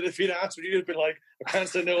dude that if he'd asked, would you have been like, I can't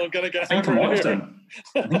say no, I'm going to get I think I might have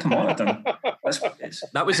done.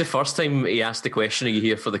 That was the first time he asked the question, are you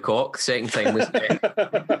here for the cock? The second time was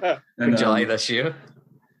in July this year.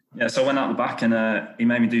 Yeah, so I went out the back and he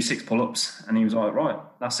made me do 6 pull-ups, and he was like, right,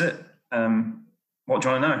 that's it. What do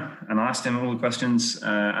you want to know? And I asked him all the questions,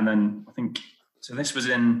 and then I think, so this was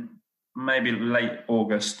in maybe late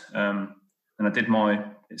August, and I did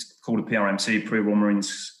it's called a PRMC, Pre-Royal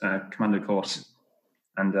Marines Commando course,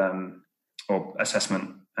 and or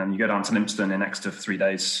assessment, and you go down to Lympstone in Exeter for 3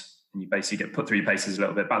 days, and you basically get put through your paces a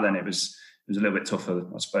little bit. Back then it was a little bit tougher,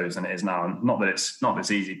 I suppose, than it is now. And not that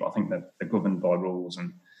it's easy, but I think that they're governed by rules, and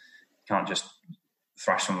you can't just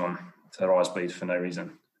thrash someone to their eyes bleed for no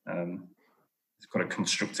reason. It's got to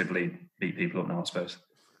constructively beat people up now, I suppose.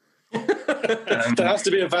 There has to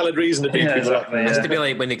be a valid reason to beat people exactly, up. It has to be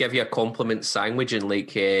like when they give you a compliment sandwich in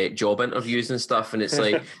like job interviews and stuff, and it's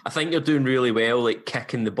like, I think you're doing really well, like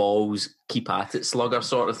kicking the balls, keep at it, slugger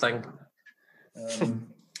sort of thing.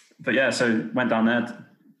 But yeah, so went down there,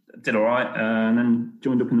 did all right, and then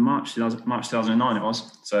joined up in March 2009 it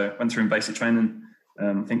was. So went through in basic training.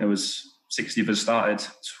 I think there was 60 of us started,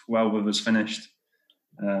 12 of us finished.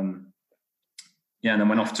 And then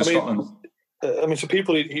went off to Scotland. For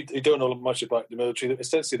people who don't know much about the military,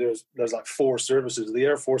 essentially there's like 4 services: the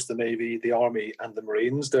Air Force, the Navy, the Army, and the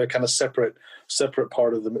Marines. They're kind of separate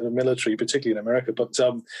part of the military, particularly in America. But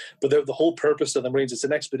the whole purpose of the Marines, it's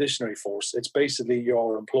an expeditionary force. It's basically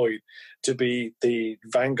you're employed to be the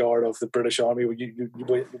vanguard of the British Army. We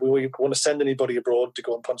want to send anybody abroad to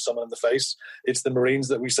go and punch someone in the face, it's the Marines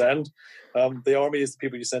that we send. The Army is the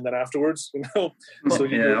people you send in afterwards.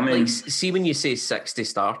 See, when you say 60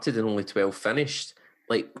 started and only 12 finished,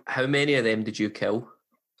 like how many of them did you kill?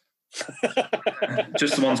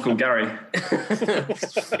 Just the ones called Gary.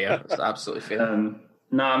 Fair, it's absolutely fair.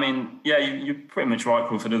 You're pretty much right,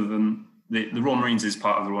 Crawford. Other than the Royal Marines is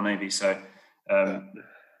part of the Royal Navy, so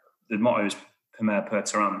the motto is "Primaire per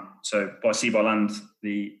terrain." So by sea, by land,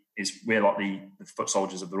 we're like the foot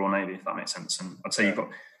soldiers of the Royal Navy, if that makes sense. And I'd say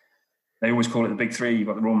they always call it the big 3. You've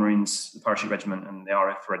got the Royal Marines, the Parachute Regiment, and the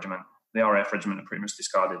RAF Regiment. The RAF Regiment are pretty much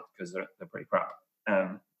discarded because they're pretty crap.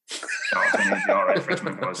 Shout out to any of the RAF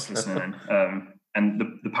Regiment guys listening in. And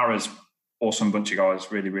the Paras, awesome bunch of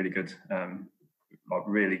guys, really, really good,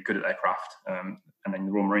 really good at their craft. And then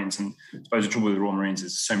the Royal Marines. And I suppose the trouble with the Royal Marines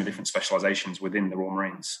is so many different specialisations within the Royal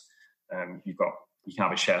Marines. You can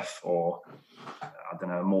have a chef or, I don't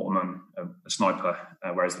know, a mortarman, a sniper,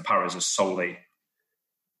 whereas the Paras are solely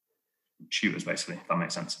shooters, basically, if that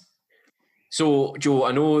makes sense. So, Joe,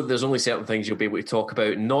 I know there's only certain things you'll be able to talk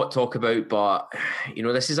about and not talk about, but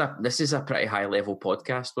this is a pretty high level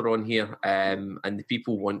podcast we're on here, and the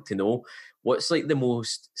people want to know what's like the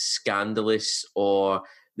most scandalous or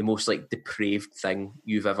the most like depraved thing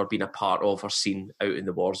you've ever been a part of or seen out in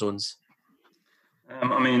the war zones.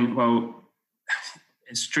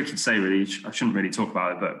 It's tricky to say, really. I shouldn't really talk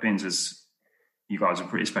about it, but being as you guys are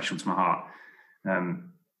pretty special to my heart.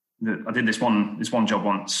 I did this one job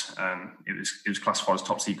once. It was classified as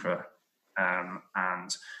top secret,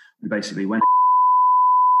 and we basically went.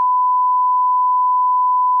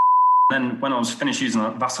 Then when I was finished using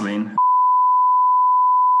Vaseline,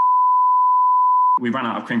 We ran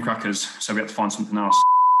out of cream crackers, so we had to find something else.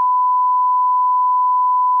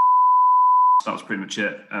 That was pretty much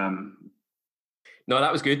it. No,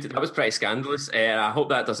 that was good. That was pretty scandalous. I hope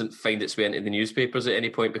that doesn't find its way into the newspapers at any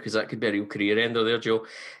point, because that could be a real career ender there, Joe.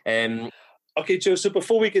 Okay, Joe, so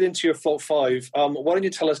before we get into your flop five, why don't you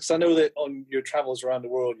tell us, because I know that on your travels around the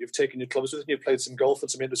world, you've taken your clubs with you, you've played some golf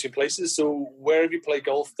at some interesting places. So where have you played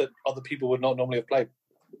golf that other people would not normally have played?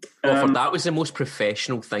 Well, that was the most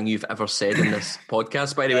professional thing you've ever said in this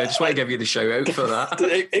podcast, by the way. I just want to give you the shout out for that.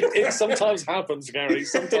 It sometimes happens, Gary.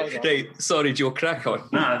 Sometimes. Right, sorry, Joe, crack on.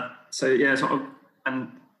 No, so yeah,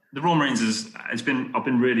 and the Royal Marines I've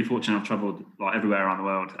been really fortunate. I've travelled like everywhere around the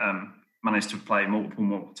world. Managed to play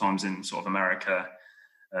multiple times in sort of America,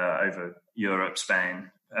 over Europe,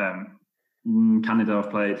 Spain, Canada.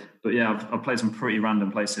 I've played, but yeah, I've played some pretty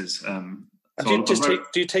random places. Do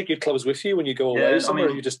you take your clubs with you when you go away somewhere,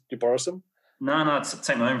 or you borrow some? No, I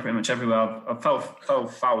take my own pretty much everywhere. I fell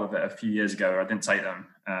foul of it a few years ago. I didn't take them,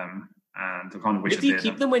 and I kind of wish I did. Do you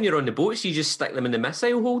keep them when you're on the boats? You just stick them in the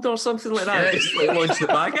missile holder or something like that? Yeah. Just like launch the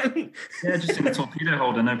bag in? Yeah, just in the torpedo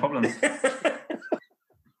holder, no problem.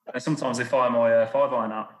 Sometimes they fire my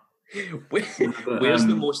 5-iron out. Where's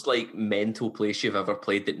the most like mental place you've ever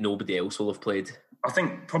played that nobody else will have played? I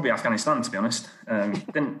think probably Afghanistan, to be honest.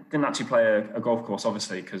 Didn't actually play a golf course,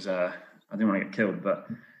 obviously, because I didn't want to get killed. But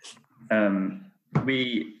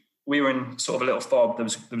we were in sort of a little fob. There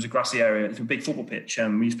was a grassy area. It's a big football pitch,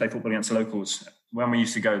 and we used to play football against the locals. When we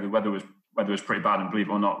used to go, the weather was pretty bad, and believe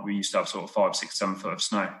it or not, we used to have sort of 5, 6, 7 foot of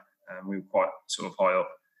snow. We were quite sort of high up.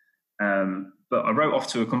 But I wrote off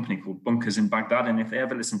to a company called Bunkers in Baghdad, and if they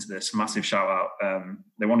ever listen to this, massive shout out.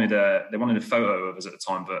 They wanted a photo of us at the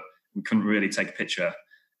time, but we couldn't really take a picture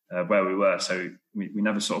where we were, so we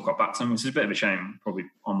never sort of got back to them, which is a bit of a shame, probably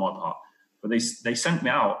on my part. But they sent me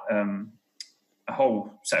out a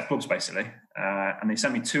whole set of clubs, basically, and they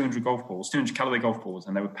sent me 200 Callaway golf balls,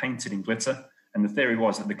 and they were painted in glitter. And the theory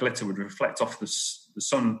was that the glitter would reflect off the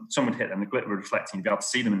sun. Sun would hit them, the glitter would reflect, and you'd be able to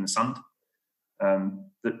see them in the sand.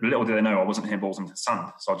 Little did they know I wasn't hitting balls into the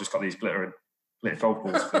sand, so I just got these glitter golf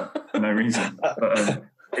balls for no reason. But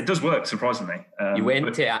it does work, surprisingly. You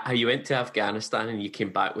went to Afghanistan and you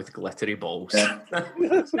came back with glittery balls. Yeah.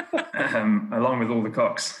 Along with all the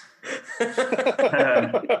cocks.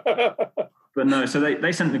 But no, so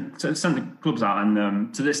they sent the clubs out,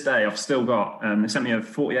 and to this day I've still got. They sent me a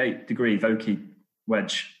 48-degree Vokey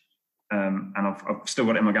wedge, and I've still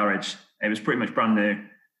got it in my garage. It was pretty much brand new.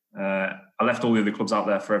 I left all the other clubs out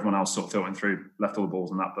there for everyone else sort of filtering through. Left all the balls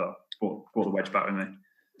and that, but brought the wedge back with me.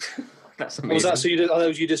 That's amazing. What was that? So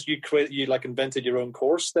you like invented your own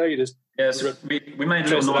course there? We made a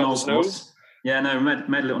little 9-hole course. Yeah, no, we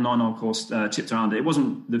made a little 9-hole course, chipped around it.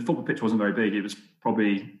 The football pitch wasn't very big. It was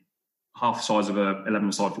probably half the size of a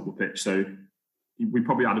 11-a-side football pitch. So we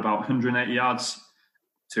probably had about 180 yards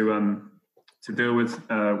to deal with.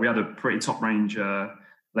 We had a pretty top range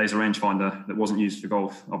laser rangefinder that wasn't used for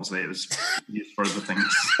golf. Obviously, it was used for other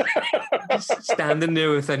things. Standing there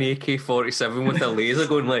with an AK-47 with a laser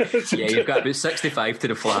going like, yeah, you've got about 65 to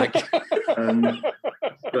the flag.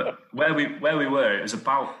 But where we were, it was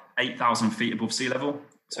about 8,000 feet above sea level,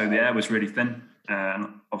 so the air was really thin.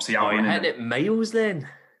 And obviously, you hitting it miles then?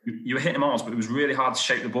 You were hitting miles, but it was really hard to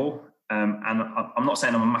shape the ball. And I'm not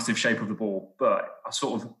saying I'm a massive shaper of the ball, but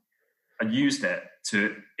I used it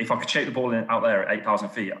to, if I could shape the ball out there at 8,000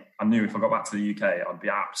 feet, I knew if I got back to the UK, I'd be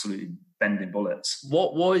absolutely bending bullets.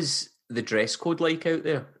 What was the dress code like out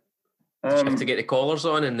there? Did you have to get the collars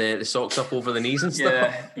on and the socks up over the knees and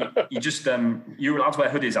stuff? Yeah, you just you were allowed to wear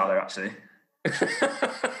hoodies out there, actually.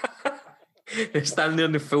 They're standing there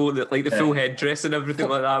in the full headdress and everything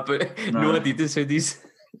like that, but no Adidas hoodies.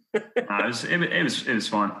 It was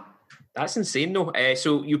fine. That's insane, though.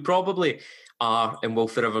 So you probably are and will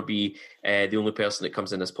forever be the only person that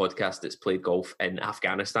comes in this podcast that's played golf in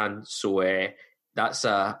Afghanistan. So that's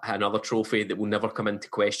another trophy that will never come into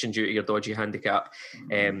question due to your dodgy handicap,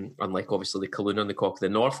 unlike obviously the Kaloon and the Cock of the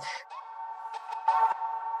North.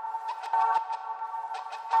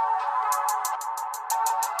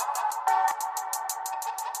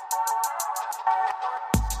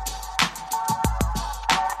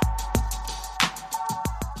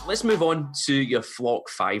 Let's move on to your flock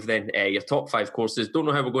 5 then. Your top 5 courses. Don't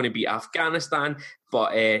know how we're going to beat Afghanistan,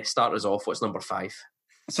 but start us off. What's number 5?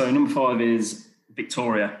 So number 5 is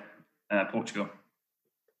Victoria, Portugal.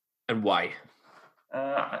 And why?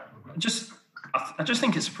 I just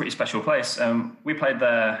think it's a pretty special place. We played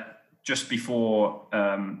there just before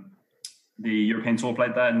the European Tour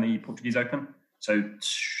played there in the Portuguese Open. So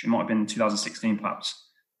it might have been 2016 perhaps.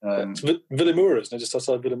 It's Vilamoura, isn't it? Just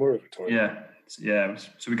outside Vilamoura, Victoria. Yeah.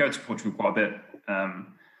 So we go to Portugal quite a bit.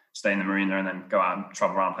 stay in the marina, and then go out and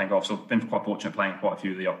travel around playing golf. So I've been quite fortunate playing quite a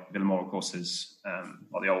few of the Villamoral courses,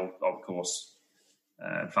 like the old course,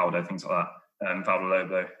 Faldo, things like that, Faldo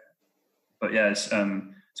Lobo. But yeah,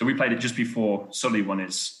 so we played it just before Sully won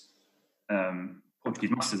his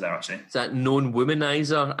Portuguese Masters there, actually. Is that known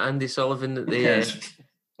womanizer Andy Sullivan that they... It's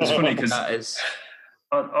funny because that is...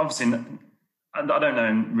 obviously, I don't know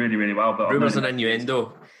him really, really well, but... Rumours and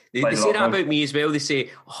innuendo. They say that about me as well. They say,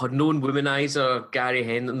 known womanizer, Gary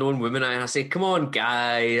Hendon, known womanizer. I say, come on,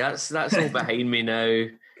 Guy, that's all behind me now.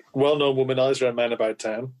 Well-known womanizer and man about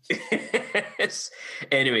town.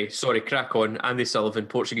 Anyway, sorry, crack on. Andy Sullivan,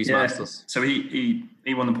 Portuguese Masters. So he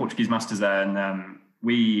won the Portuguese Masters there, and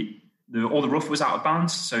all the rough was out of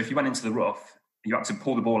bounds. So if you went into the rough, you had to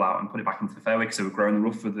pull the ball out and put it back into the fairway because they were growing the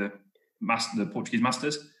rough for the Portuguese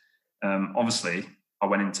Masters. Obviously, I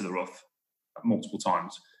went into the rough multiple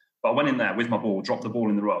times, but I went in there with my ball, dropped the ball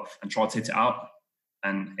in the rough, and tried to hit it out,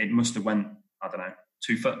 and it must have went,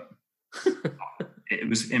 2 foot. It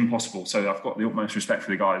was impossible. So I've got the utmost respect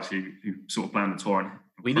for the guys who sort of play on the tour. And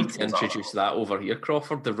we need to introduce that over here,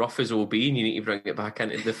 Crawford. The rough is OB, and you need to bring it back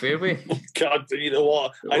into the fairway. God, you know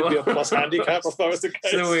what? I'd be a plus handicap if that was the case.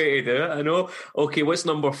 That's the way to do it, I know. Okay, what's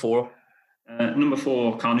number 4? Number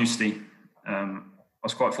 4, Carnoustie. I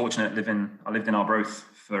was quite fortunate. I lived in Arbroath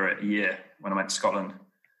for a year when I went to Scotland.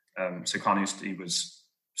 So Carnoustie was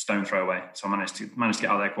stone throw away. So I managed to get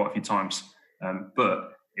out there quite a few times.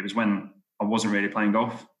 But it was when I wasn't really playing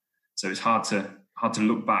golf. So it's hard to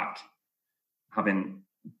look back, having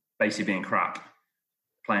basically being crap,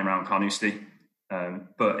 playing around Carnoustie.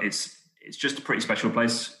 But it's just a pretty special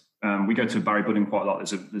place. We go to Barrybuddin quite a lot.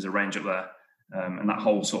 There's a range up there. And that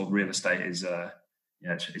whole sort of real estate is,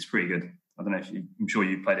 it's pretty good. I don't know I'm sure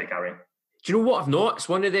you've played it, Gary. Do you know what? I've not. It's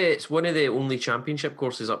one of the only championship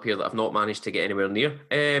courses up here that I've not managed to get anywhere near.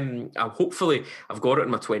 Hopefully I've got it in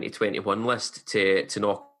my 2021 list to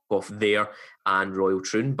knock off there and Royal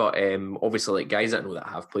Troon, but obviously, like, guys I know that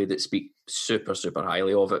have played it speak super, super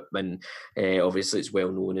highly of it, and obviously it's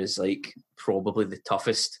well known as like probably the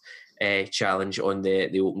toughest challenge on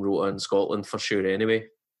the Open Rota in Scotland for sure. Anyway.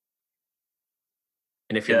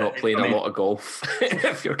 And if you're not playing a lot of golf,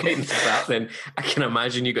 if you're getting to that, then I can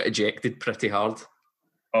imagine you got ejected pretty hard.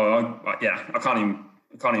 Oh, I can't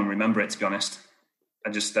even remember it, to be honest.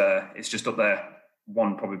 It's just up there.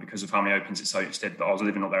 One, probably because of how many opens it's hosted, but I was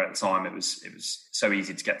living up there at the time. It was so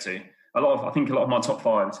easy to get to. I think a lot of my top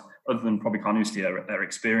 5s, other than probably Carnoustie, they're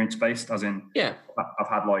experience based. As in,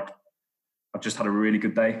 I've just had a really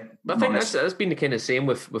good day. I think that's been the kind of same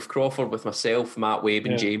with Crawford, with myself, Matt Wabe,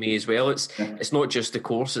 and Jamie as well. It's not just the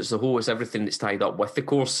course; it's everything that's tied up with the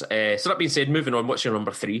course. So that being said, moving on. What's your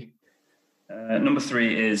number 3? Number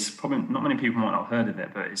 3 is probably not many people might not have heard of it,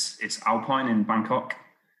 but it's Alpine in Bangkok.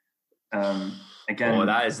 Again,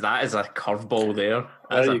 that is a curveball there.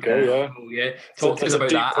 There you go. Yeah. Talk to us about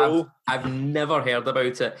that. I've never heard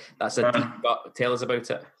about it. That's a deep cut. Tell us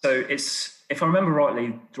about it. So if I remember rightly,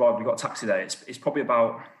 we got a taxi there. It's probably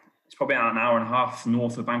about an hour and a half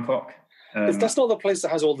north of Bangkok. That's not the place that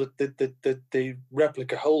has all the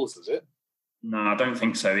replica holes, is it? No, I don't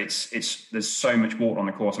think so. There's so much water on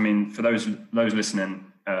the course. I mean, for those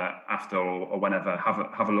listening after or whenever,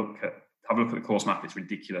 have a look at the course map. It's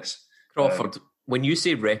ridiculous. Crawford, when you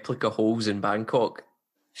say replica holes in Bangkok,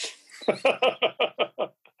 I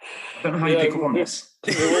don't know how you pick up on this.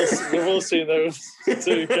 We've all seen those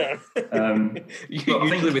too,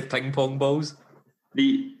 usually with ping pong balls.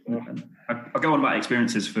 I go on about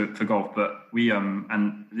experiences for golf, but we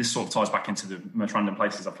and this sort of ties back into the most random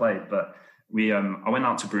places I played. But I went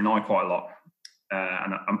out to Brunei quite a lot,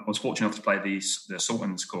 and I was fortunate enough to play the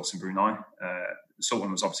Sultan's course in Brunei. The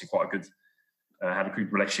Sultan was obviously quite a good. Had a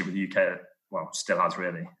good relationship with the UK, well, still has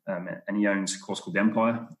really, and he owns a course called the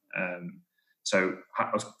Empire. So I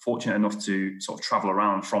was fortunate enough to sort of travel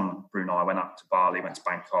around from Brunei. I went up to Bali, went to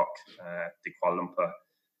Bangkok, did Kuala Lumpur,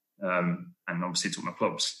 and obviously took my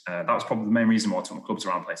clubs. That was probably the main reason why I took my clubs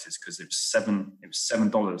around places, because it was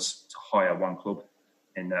 $7 to hire one club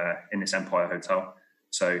in this Empire hotel.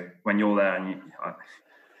 So when you're there and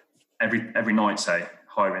every night, say,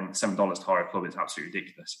 hiring $7 to hire a club is absolutely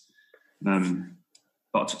ridiculous. So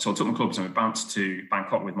I took my clubs and we bounced to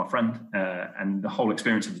Bangkok with my friend, and the whole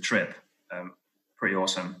experience of the trip, pretty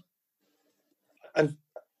awesome. And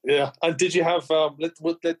did you have?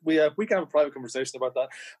 We can have a private conversation about that.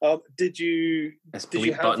 Did you have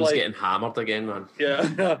buttons getting hammered again, man?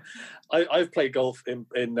 Yeah, I've played golf in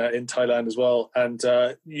Thailand as well, and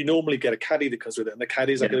you normally get a caddy that comes with it, and the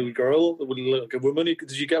caddy's like a little girl, like a woman.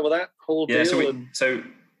 Did you get with that whole deal? So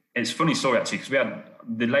it's a funny story actually, because we had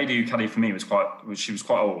the lady who caddied for me was quite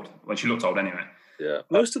old. Well, she looked old anyway. Yeah,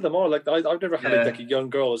 most of them are like I've never had like a young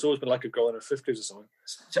girl. It's always been like a girl in her 50s or something.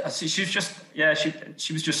 She was just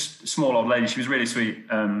she was just a small old lady. She was really sweet.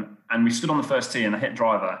 And we stood on the first tee and I hit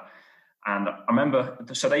driver. And I remember,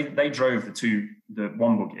 so they drove the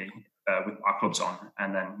one buggy with our clubs on,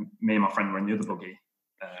 and then me and my friend were in the other buggy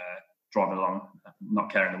driving along,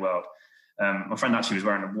 not caring the world. My friend actually was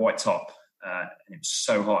wearing a white top, and it was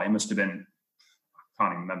so hot. It must have been, I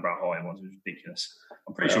can't even remember how hot it was. It was ridiculous.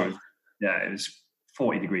 I'm pretty sure it was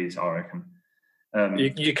 40 degrees, I reckon.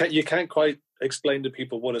 You can't quite explain to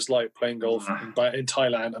people what it's like playing golf in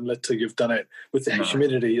Thailand until you've done it with the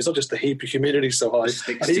humidity. It's not just the heat, the humidity's so high.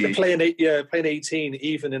 And even playing 18,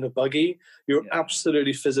 even in a buggy, you're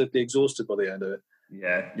absolutely physically exhausted by the end of it.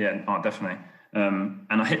 Yeah, definitely. And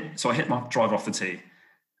I hit my driver off the tee,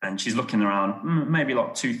 and she's looking around, maybe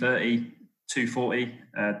like 230,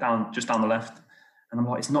 240, just down the left. And I'm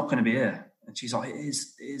like, it's not going to be here. And she's like, it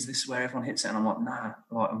is. This is where everyone hits it. And I'm like, nah,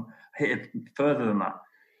 I hit it further than that.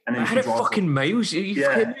 And then I hit fucking miles. You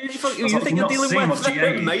think you're dealing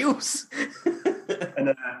with miles?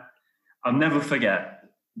 And I'll never forget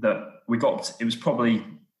that it was probably,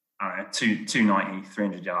 I don't know, 290,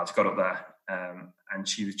 300 yards, got up there. And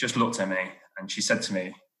she just looked at me and she said to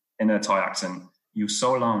me in her Thai accent, "You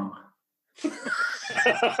so long."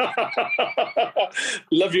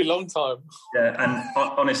 Love you long time. Yeah, and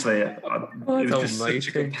honestly, it was just such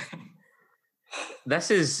a good game. This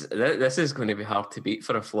is going to be hard to beat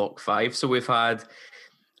for a Flock 5. So we've had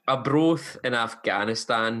Arbroath in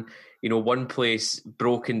Afghanistan, one place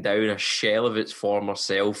broken down, a shell of its former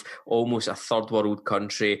self, almost a third world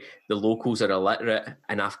country. The locals are illiterate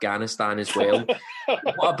in Afghanistan as well.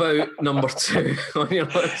 What about number 2 on your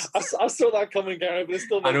list? I saw that coming, Gary, but it's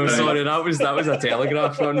still not. I know, sorry, that was a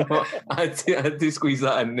Telegraph one. I had to squeeze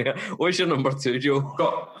that in there. What's your number 2, Joe?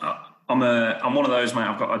 I'm one of those, mate.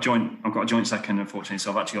 I've got a joint second, unfortunately,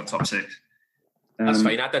 so I've actually got top 6. That's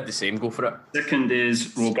fine. I did the same. Go for it. Second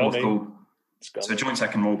is Royal Porthcawl. So joint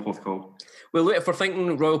second, Royal Porthcawl. Well, look, if we're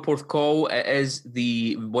thinking Royal Porthcawl, it is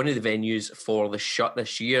one of the venues for the Shut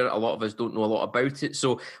this year. A lot of us don't know a lot about it,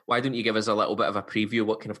 so why don't you give us a little bit of a preview of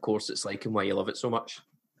what kind of course it's like and why you love it so much?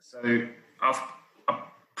 So I'm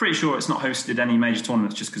pretty sure it's not hosted any major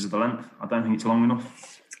tournaments just because of the length. I don't think it's long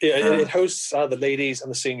enough. Yeah, it hosts the ladies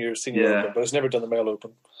and the senior open, but it's never done the male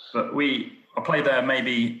open. But I played there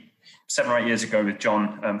maybe 7 or 8 years ago with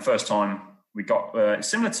John. First time we got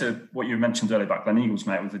similar to what you mentioned earlier about Glen Eagles,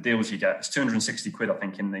 mate, with the deals you get. It's 260 quid, I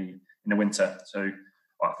think, in the winter. So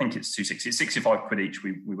I think it's 260. It's 65 quid each.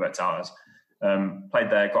 We worked out as. Played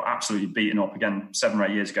there, got absolutely beaten up again 7 or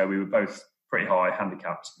 8 years ago. We were both pretty high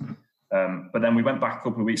handicapped. But then we went back a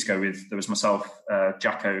couple of weeks ago there was myself,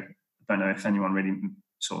 Jacko. I don't know if anyone really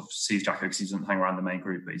sort of sees Jacko because he doesn't hang around the main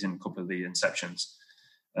group, but he's in a couple of the Inceptions.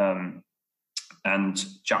 And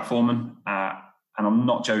Jack Foreman. And I'm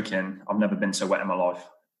not joking, I've never been so wet in my life.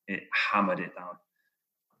 It hammered it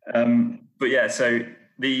down. But yeah, so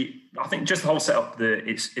I think just the whole setup,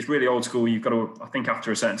 it's really old school. You've got to, I think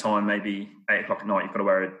after a certain time, maybe 8 o'clock at night, you've got to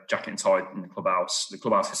wear a jacket and tie in the clubhouse. The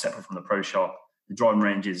clubhouse is separate from the pro shop. The driving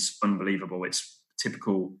range is unbelievable. It's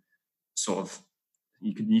typical sort of,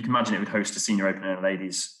 you can imagine it would host a senior open and a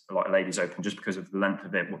ladies open just because of the length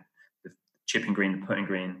of it, the chipping green, the putting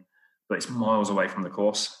green. But it's miles away from the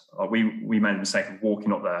course. We made the mistake of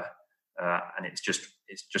walking up there, and it's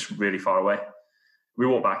just really far away. We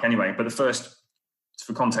walked back anyway. But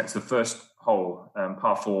for context, the first hole,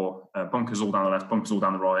 par 4, bunkers all down the left, bunkers all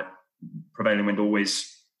down the right. Prevailing wind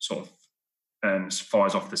always sort of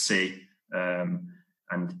fires off the sea,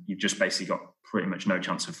 and you've just basically got pretty much no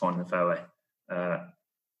chance of finding the fairway.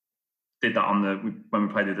 Did that when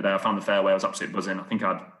we played the other day. I found the fairway. I was absolutely buzzing. I think I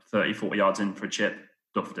had 30, 40 yards in for a chip,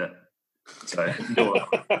 duffed it. So,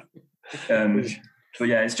 but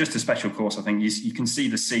yeah, it's just a special course. I think you can see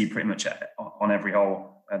the sea pretty much on every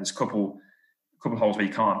hole. There's a couple holes where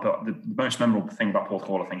you can't, but the most memorable thing about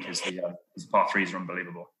Porthcawl, I think, is the par 3s are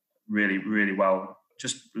unbelievable. Really, really well,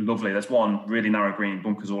 just lovely. There's one really narrow green,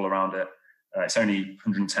 bunkers all around it. It's only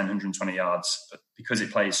 110, 120 yards, but because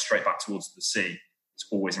it plays straight back towards the sea, it's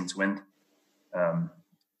always into wind.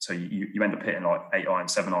 So you end up hitting like 8 iron,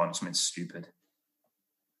 7 iron, something stupid.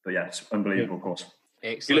 But yeah, it's unbelievable course.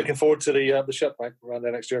 Excellent. You're looking forward to the shut back around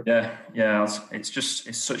there next year? Yeah. It's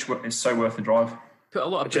so worth the drive. Put a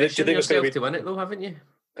lot of pressure on yourself to win it, though, haven't you?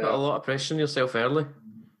 Put a lot of pressure on yourself early.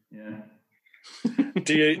 Yeah.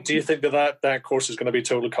 Do you think that course is going to be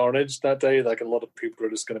total carnage that day? Like, a lot of people are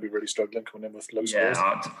just going to be really struggling coming in with low scores.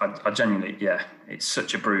 I genuinely, it's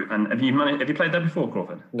such a brute. And have you played there before,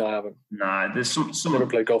 Crawford? No, I haven't. No, there's some never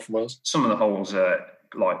played golf in Wales. Some of the holes are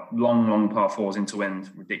like long par fours into wind,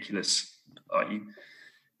 ridiculous.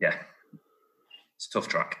 It's a tough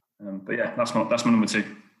track. But yeah, that's my number 2.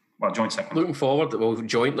 Well, joint second.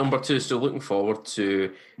 Joint number 2. So looking forward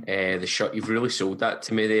to the shot. You've really sold that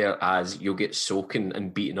to me there, as you'll get soaking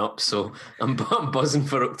and beaten up. So I'm buzzing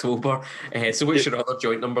for October. So what's your other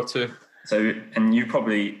joint number 2? So, and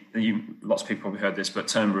lots of people probably heard this, but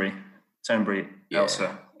Turnberry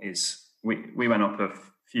Ailsa is. We went up a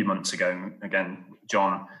few months ago. Again,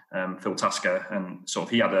 John, Phil Tasker, and sort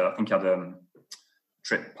of he had a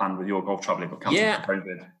trip planned with Your Golf Traveller, but cancelled for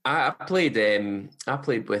COVID. I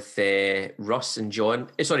played with Russ and John.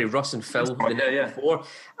 Russ and Phil the night before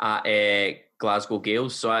at Glasgow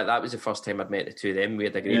Gales. So that was the first time I'd met the two of them. We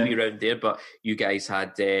had a great wee round there, but you guys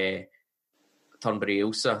had Turnberry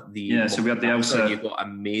Ailsa. So we had the Ailsa. You got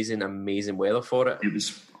amazing weather for it. It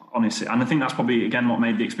was honestly, and I think that's probably again what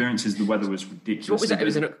made the experience is the weather was ridiculous. What was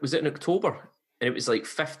it? Was it in October? And it was like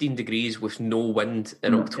 15 degrees with no wind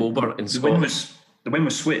in October in Scotland. The wind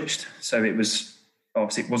was switched, so it was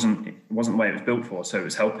obviously it wasn't the way it was built for, so it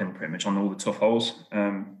was helping pretty much on all the tough holes.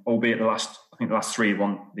 Albeit the last 3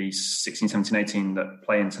 these 16, 17, 18 that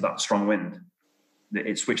play into that strong wind,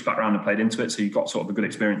 it switched back around and played into it, so you got sort of a good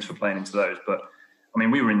experience for playing into those. But I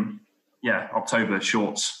mean, we were in October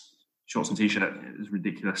shorts and t-shirt. It was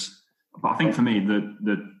ridiculous. But I think for me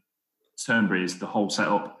the Turnberry is the whole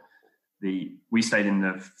setup. We stayed in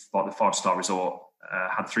the 5-star resort,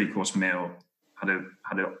 had 3-course meal.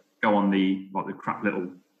 Had to go on the crap little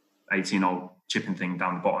 18-hole chipping thing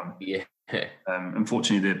down the bottom. Yeah.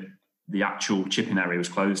 Unfortunately, the actual chipping area was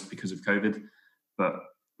closed because of COVID. But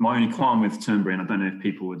my only qualm with Turnberry, and I don't know if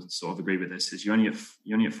people would sort of agree with this, is you only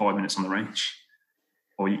have 5 minutes on the range,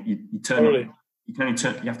 or you turn. Really? You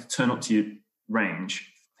have to turn up to your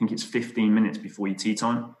range. I think it's 15 minutes before your tee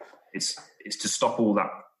time. It's to stop all that,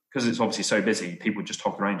 because it's obviously so busy. People just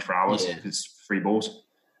hog the range for hours. Yeah. It's free balls.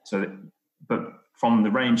 But from the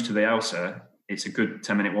range to the Ailsa, it's a good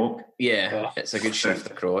 10-minute walk. Yeah, it's a good shift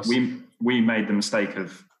across. We made the mistake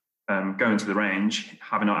of going to the range,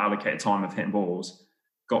 having our allocated time of hitting balls,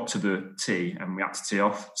 got to the tee, and we had to tee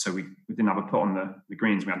off. So we didn't have a put on the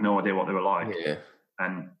greens. We had no idea what they were like. Yeah.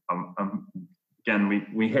 And again,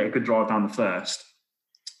 we hit a good drive down the first,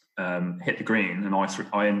 hit the green, and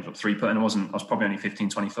I ended up 3-putting. I was probably only 15,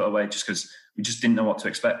 20 foot away, just because we just didn't know what to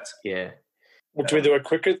expect. Yeah. What do you mean, they were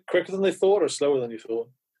quicker than they thought, or slower than you thought?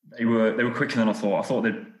 They were quicker than I thought.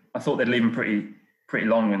 I thought they'd leave them pretty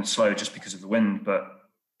long and slow just because of the wind, but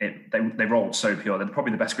they rolled so pure. They're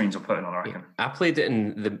probably the best greens I've put in on, I reckon. I played it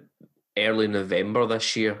in the early November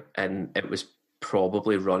this year, and it was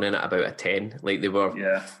probably running at about a 10. Like, they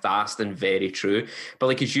were fast and very true. But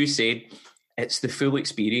like as you said, it's the full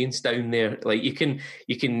experience down there. Like, you can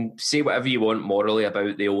say whatever you want morally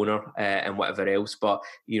about the owner and whatever else, but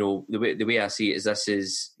the way I see it is this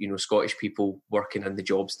is Scottish people working in the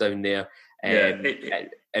jobs down there,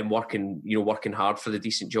 and working hard for the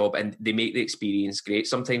decent job, and they make the experience great.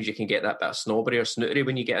 Sometimes you can get that bit of snobbery or snootery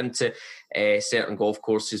when you get into certain golf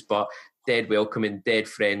courses, but dead welcoming, dead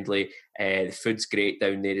friendly. The food's great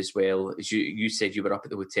down there as well. As you said, you were up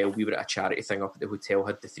at the hotel. We were at a charity thing up at the hotel,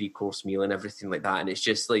 had the 3-course meal and everything like that. And it's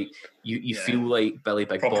just like you feel like Billy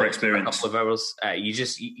Big Bob for a couple of hours.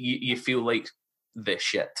 You feel like this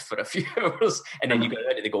shit for a few hours, and then you go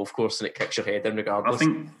out to the golf course and it kicks your head in regardless.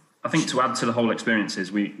 I think to add to the whole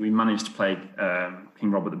experiences, we managed to play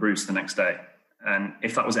King Robert the Bruce the next day, and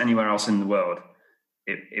if that was anywhere else in the world,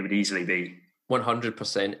 it would easily be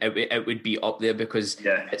 100%. It would be up there, because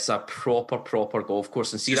it's a proper golf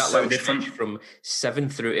course. And see that little stretch from 7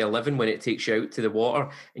 through to 11 when it takes you out to the water,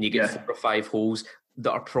 and you get 4 or 5 holes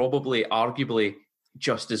that are probably arguably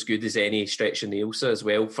just as good as any stretch in the Ailsa as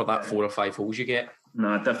well for that 4 or 5 holes you get.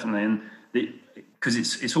 No, definitely. And because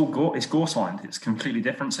it's gorse lined, it's completely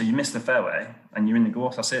different. So you miss the fairway and you're in the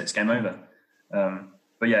gorse. That's it. It's game over.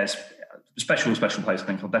 But yeah, it's special place. I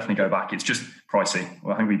think I'll definitely go back. It's just pricey.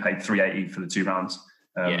 Well, I think we paid $380 for the 2 rounds.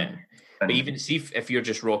 But even see if you're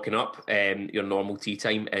just rocking up, your normal tee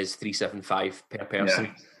time is $375 per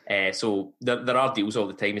person. So there are deals all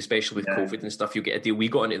the time, especially with COVID and stuff. You get a deal. We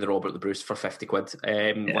got into the Robert the Bruce for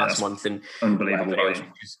 £50 last month, and unbelievable value.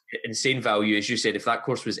 Insane value, as you said. If that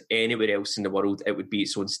course was anywhere else in the world, it would be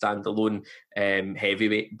its own standalone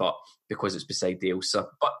heavyweight. But because it's beside the Ailsa,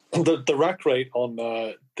 but the rack rate on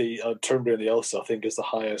the Turnberry and the Ailsa, I think, is the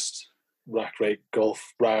highest rack rate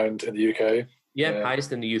golf round in the UK. Yeah,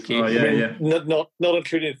 highest in the UK. Oh, yeah. Not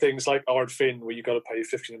including things like Ard Finn, where you got to pay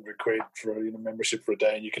 1,500 quid for a membership for a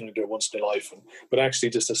day, and you can only do it once in your life. But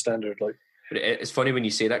actually, just a standard like. But it's funny when you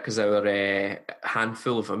say that, because our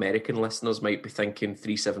handful of American listeners might be thinking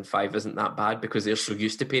 375 isn't that bad because they're so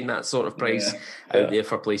used to paying that sort of price out there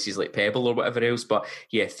for places like Pebble or whatever else. But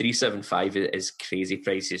yeah, 375 is crazy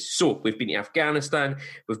prices. So we've been to Afghanistan,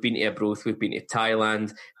 we've been to Arbroath, we've been to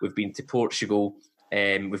Thailand, we've been to Portugal,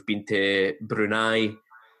 we've been to Brunei.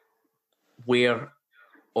 Where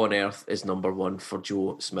on earth is number one for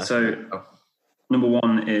Joe Smith? So number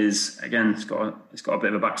one is, again, it's got a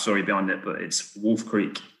bit of a backstory behind it, but it's Wolf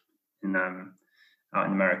Creek out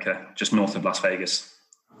in America, just north of Las Vegas.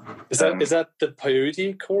 Is that the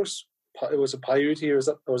Paiute course? Was it Paiute,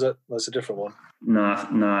 or that's a different one? No,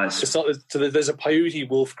 it's not. So there's a Paiute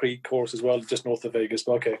Wolf Creek course as well, just north of Vegas.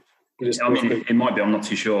 But okay, it might be. I'm not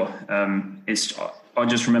too sure. I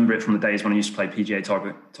just remember it from the days when I used to play PGA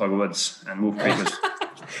Tiger Woods, and Wolf Creek was.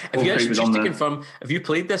 Confirm, have you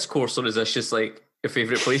played this course, or is this just like your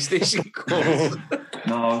favourite PlayStation course?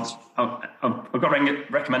 No, I got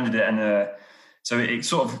recommended it, and so it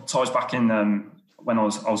sort of ties back in when I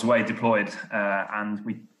was away deployed, and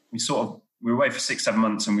we were away for 6-7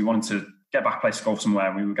 months, and we wanted to get back, play golf somewhere.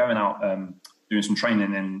 And we were going out doing some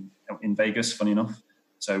training in Vegas, funny enough.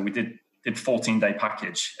 So we did 14-day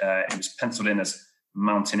package. It was penciled in as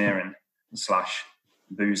mountaineering /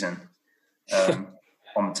 boozing.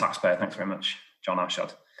 On the taxpayer, thanks very much, John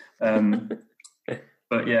Ashad.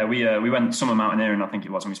 But yeah, we went summer mountaineering, I think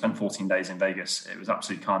it was, and we spent 14 days in Vegas. It was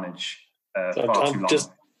absolute carnage. Far too long.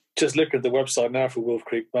 Just look at the website now for Wolf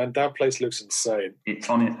Creek, man. That place looks insane. It's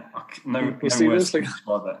on it. No words to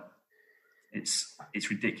describe it. It's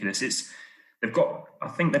ridiculous. I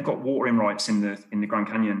think they've got watering rights in the Grand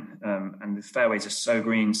Canyon, and the fairways are so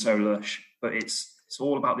green, so lush. But it's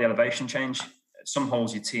all about the elevation change. Some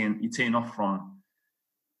holes you're teeing off from.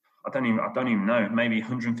 I don't even know. Maybe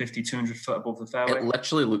 150, 200 foot above the fairway. It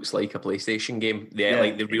literally looks like a PlayStation game.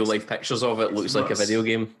 Like the real life pictures of it looks like a video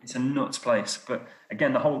game. It's a nuts place. But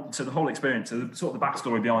again, the whole experience, sort of the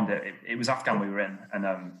backstory behind it. It was Afghan we were in, and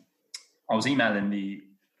I was emailing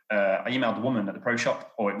I emailed the woman at the pro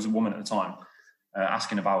shop, or it was a woman at the time,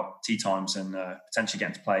 asking about tee times and potentially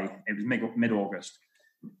getting to play. It was mid-August.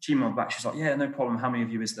 She emailed back. She's like, "Yeah, no problem. How many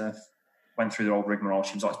of you is there?" Went through the old rigmarole.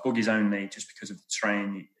 She was like, "It's buggies only, just because of the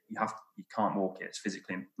terrain. You can't walk it. It's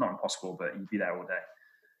physically not impossible, but you'd be there all day."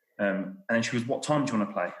 And then she was, "What time do you want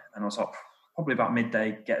to play?" And I was like, "Probably about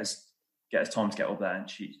midday. Get us time to get up there." And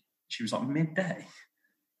she was like, "Midday?"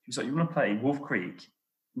 She was like, "You want to play Wolf Creek,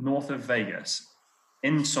 north of Vegas,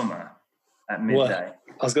 in summer at midday?" Well,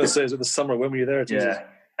 I was going to say, is it the summer? When were you there? Jesus? Yeah,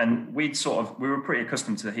 and we were pretty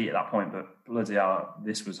accustomed to the heat at that point, but bloody hell,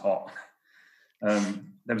 this was hot.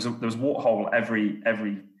 There was a water hole every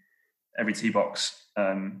tee box,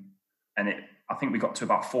 and I think we got to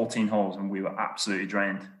about 14 holes, and we were absolutely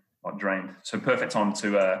drained. So perfect time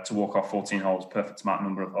to walk off 14 holes, perfect amount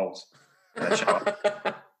number of holes.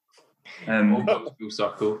 Full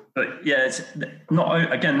circle. But yeah, it's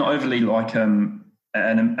not overly like an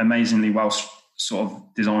amazingly well sort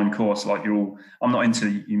of designed course. Like I'm not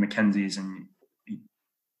into you Mackenzies and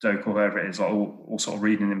Doak or whoever it is, like all sort of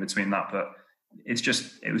reading in between that, but it was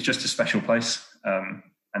just a special place.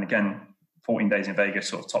 And again, 14 days in Vegas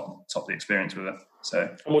sort of top the experience with it.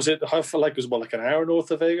 So, and was it how far? Like was like an hour north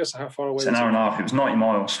of Vegas? How far away? It's an hour and a half. It was 90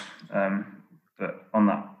 miles. But on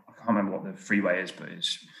that, I can't remember what the freeway is, but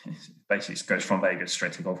it's basically it goes from Vegas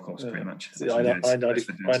straight to the golf course, pretty much.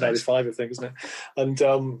 I-95, I think, isn't it? And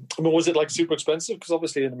was it like super expensive? Because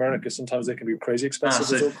obviously in America sometimes they can be crazy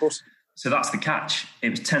expensive. Of course. So that's the catch. It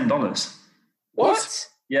was $10. What?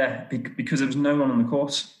 Yeah, because there was no one on the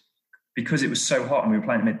course. Because it was so hot and we were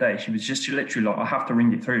playing at midday, she literally like, "I have to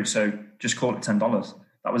ring it through, so just call it $10."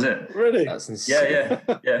 That was it. Really? That's insane.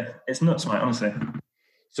 Yeah. It's nuts, mate, honestly.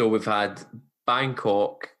 So we've had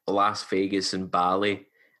Bangkok, Las Vegas, and Bali.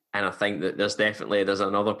 And I think that there's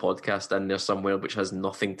another podcast in there somewhere which has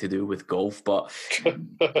nothing to do with golf, but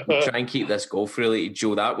we'll try and keep this golf related.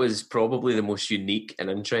 Joe, that was probably the most unique and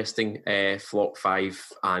interesting Flock 5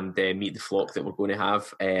 and Meet the Flock that we're going to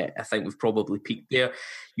have. I think we've probably peaked there.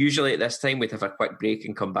 Usually at this time we'd have a quick break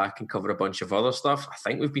and come back and cover a bunch of other stuff. I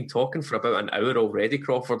think we've been talking for about an hour already,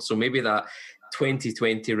 Crawford, so maybe that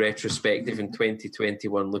 2020 retrospective and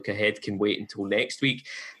 2021 look ahead can wait until next week.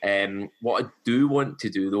 What I do want to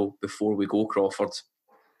do though before we go, Crawford,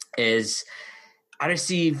 is I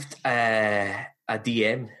received a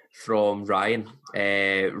DM from Ryan,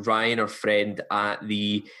 our friend at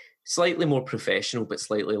the slightly more professional but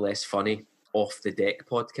slightly less funny Off the Deck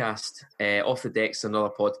podcast. Off the Deck's another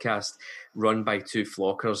podcast run by two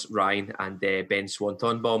flockers, Ryan and Ben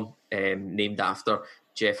Swantonbaum, named after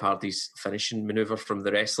Jeff Hardy's finishing manoeuvre from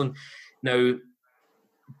the wrestling. Now,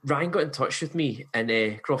 Ryan got in touch with me,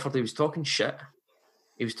 and Crawford, he was talking shit.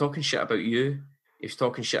 He was talking shit about you. He was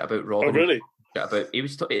talking shit about Robin. Oh, really?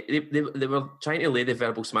 They were trying to lay the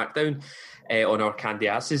verbal smackdown on our candy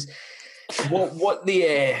asses. What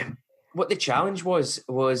the challenge was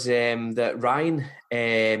that Ryan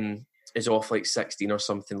is off like 16 or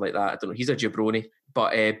something like that. I don't know. He's a jabroni.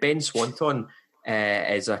 But Ben Swanton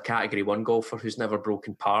is a Category 1 golfer who's never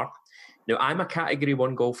broken par. Now, I'm a Category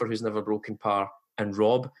 1 golfer who's never broken par, and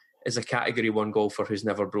Rob is a Category 1 golfer who's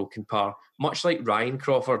never broken par. Much like Ryan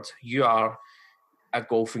Crawford, you are a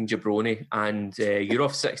golfing jabroni, and you're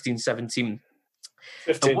off 16, 17.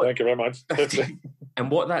 15, thank you very much. 15. And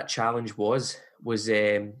what that challenge was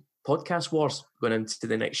podcast wars going into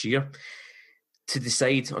the next year to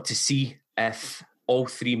decide or to see if all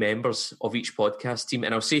three members of each podcast team,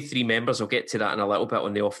 and I'll say three members, I'll get to that in a little bit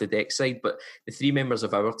on the Off the Deck side, but the three members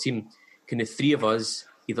of our team, can the three of us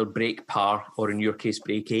either break par or in your case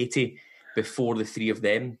break 80 before the three of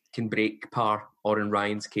them can break par, or in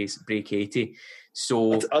Ryan's case break 80.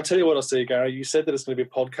 So I'll tell you what I'll say, Gary. You said that it's going to be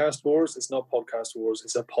podcast wars. It's not podcast wars.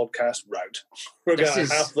 It's a podcast route. We're going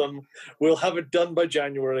to have them. We'll have it done by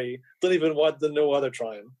January. Don't even want the no other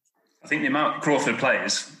trying. I think the amount Crawford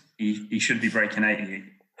plays, he should be breaking 80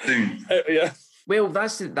 soon. Yeah. Well,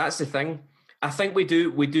 that's the thing. I think we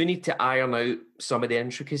do need to iron out some of the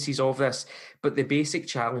intricacies of this, but the basic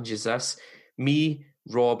challenge is this: me,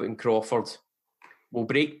 Rob, and Crawford will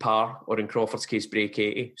break par, or in Crawford's case, break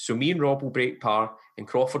 80. So me and Rob will break par, and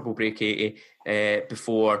Crawford will break 80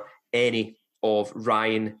 before any of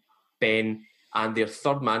Ryan, Ben, and their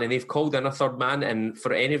third man. And they've called in a third man. And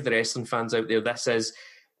for any of the wrestling fans out there, this is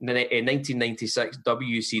in 1996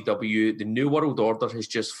 WCW. The New World Order has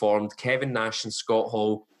just formed. Kevin Nash and Scott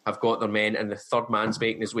Hall have got their men, and the third man's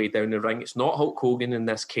making his way down the ring. It's not Hulk Hogan in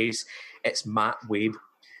this case. It's Matt Wabe.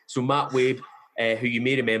 So Matt Wabe, who you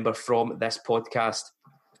may remember from this podcast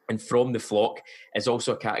and from the flock, is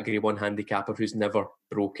also a Category 1 handicapper who's never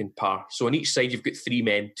broken par. So on each side, you've got three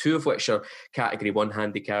men, two of which are Category 1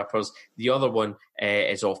 handicappers. The other one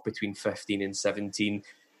is off between 15 and 17.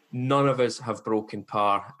 None of us have broken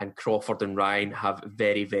par, and Crawford and Ryan have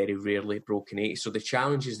very, very rarely broken 80. So the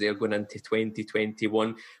challenge is there going into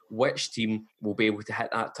 2021. Which team will be able to hit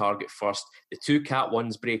that target first? The two Cat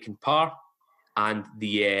 1s breaking par, and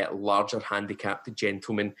the larger handicapped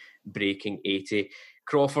gentleman breaking 80.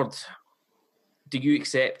 Crawford, do you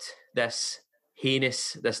accept this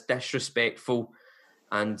heinous, this disrespectful,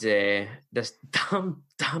 and this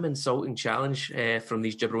damn insulting challenge from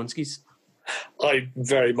these Jabronskis? I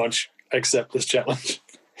very much accept this challenge.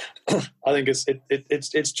 I think it's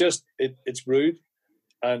rude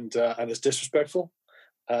and it's disrespectful,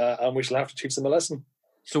 and we shall have to teach them a lesson.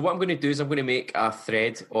 So what I'm going to do is I'm going to make a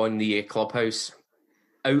thread on the Clubhouse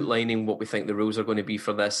outlining what we think the rules are going to be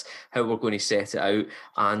for this, how we're going to set it out,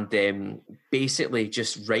 and basically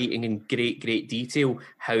just writing in great detail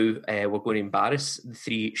how we're going to embarrass the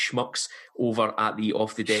three schmucks over at the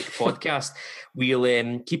Off the Deck podcast.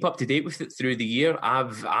 We'll keep up to date with it through the year.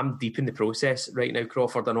 I'm deep in the process right now,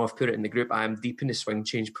 Crawford. I know I've put it in the group. I am deep in the swing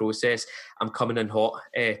change process. I'm coming in hot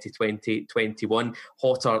to 2021,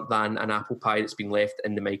 hotter than an apple pie that's been left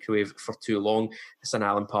in the microwave for too long. It's an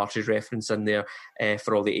Alan Partridge reference in there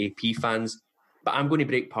for all the AP fans. But I'm going to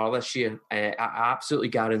break par this year. I absolutely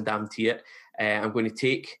guarantee it. I'm going to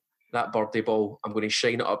take that birdie ball, I'm going to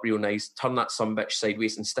shine it up real nice, turn that sumbitch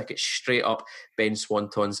sideways and stick it straight up Ben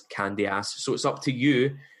Swanton's candy ass. So it's up to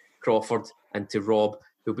you, Crawford, and to Rob,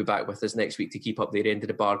 who'll be back with us next week to keep up their end of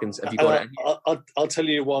the bargains. Have you got it? I'll tell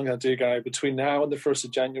you what I'm going to do, Gary. Between now and the 1st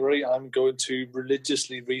of January, I'm going to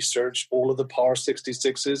religiously research all of the par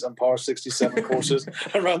 66s and par 67 courses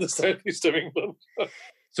around the southeast of England.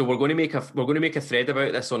 So we're going to make a thread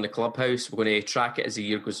about this on the Clubhouse. We're going to track it as the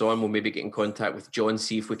year goes on. We'll maybe get in contact with John,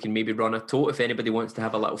 see if we can maybe run a tote if anybody wants to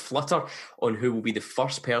have a little flutter on who will be the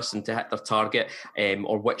first person to hit their target,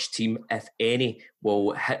 or which team, if any,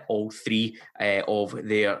 will hit all three of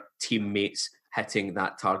their teammates hitting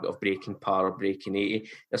that target of breaking par or breaking 80.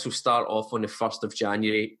 This will start off on the 1st of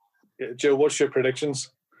January. Joe, what's your predictions?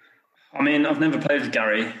 I mean, I've never played with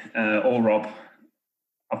Gary or Rob.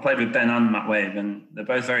 I've played with Ben and Matt Wave, and they're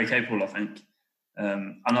both very capable, I think.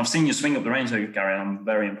 And I've seen you swing up the range, though, Gary, and I'm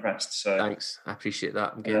very impressed. So thanks, I appreciate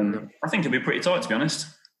that. I think it'll be pretty tight, to be honest.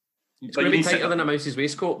 It's going to be tighter than a mouse's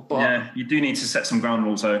waistcoat. But yeah, you do need to set some ground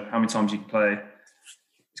rules, though. How many times you can play?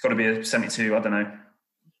 It's got to be a 72, I don't know.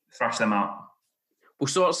 Thrash them out. We'll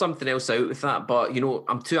sort something else out with that, but, you know,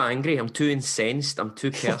 I'm too angry, I'm too incensed, I'm too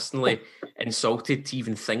personally insulted to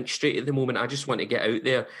even think straight at the moment. I just want to get out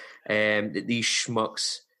there that these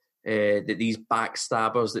schmucks, that these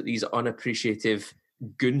backstabbers, that these unappreciative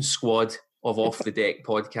goon squad of Off the Deck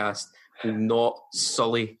podcast will not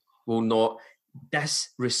sully, will not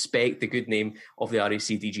disrespect the good name of the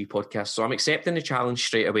RACDG podcast. So I'm accepting the challenge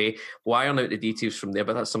straight away. We'll iron out the details from there,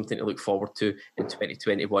 but that's something to look forward to in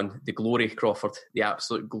 2021. The glory, Crawford, the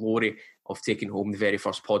absolute glory of taking home the very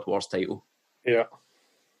first Pod Wars title. Yeah.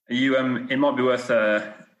 It might be worth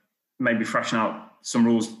maybe thrashing out some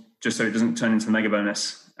rules just so it doesn't turn into the mega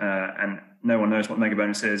bonus, and no one knows what mega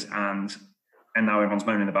bonus is, and now everyone's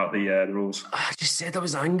moaning about the rules. I just said I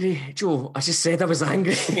was angry, Joe. I just said I was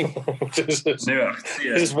angry. Just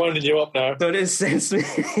winding you up now. Don't incense me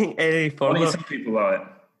any further. What do you tell people about it?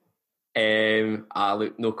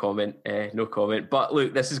 Look, no comment. But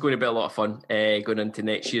look, this is going to be a lot of fun going into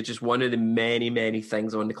next year. Just one of the many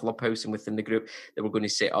things on the clubhouse and within the group that we're going to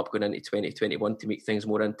set up going into 2021 to make things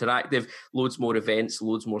more interactive. Loads more events,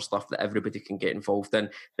 loads more stuff that everybody can get involved in.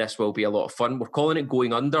 This will be a lot of fun. We're calling it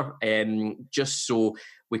Going Under, just so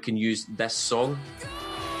we can use this song.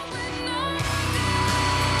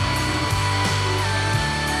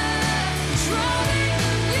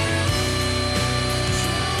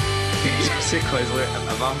 Because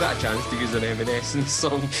if I've got a chance to use an Evanescence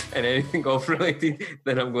song and anything golf related,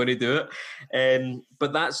 then I'm going to do it.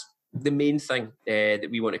 But that's the main thing that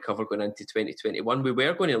we want to cover going into 2021. We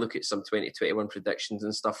were going to look at some 2021 predictions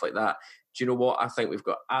and stuff like that. Do you know what? I think we've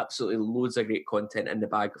got absolutely loads of great content in the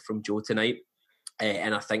bag from Joe tonight.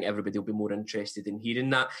 And I think everybody will be more interested in hearing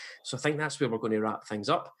that. So I think that's where we're going to wrap things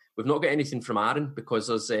up. We've not got anything from Aaron because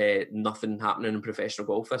there's nothing happening in professional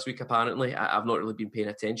golf this week, apparently. I've not really been paying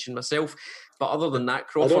attention myself. But other than that,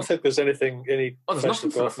 Crawford... I don't think there's any there's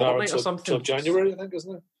nothing for a fortnight or something. Till January, I think,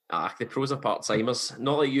 isn't it? The pros are part-timers.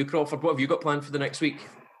 Not like you, Crawford. What have you got planned for the next week?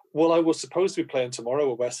 Well, I was supposed to be playing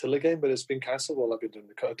tomorrow a West Hill game, but it's been cancelled while I've been doing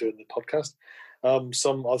the podcast.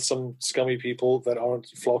 Some scummy people that aren't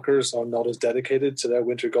flockers are not as dedicated to their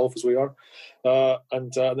winter golf as we are,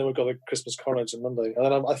 and then we've got a Christmas Carnage on Monday, and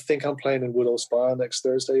then I think I'm playing in Woodall Spa next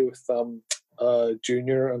Thursday with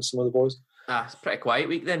Junior and some of the boys. It's a pretty quiet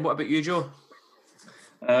week then. What about you, Joe?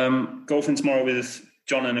 Golfing tomorrow with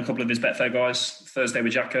John and a couple of his Betfair guys. Thursday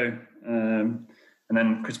with Jacko, and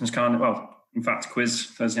then Christmas Carnage. Well, in fact, quiz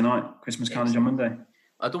Thursday night. Christmas Carnage on Monday.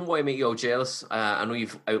 I don't want to make you all jealous. I know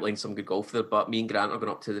you've outlined some good golf there, but me and Grant are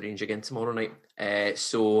going up to the range again tomorrow night.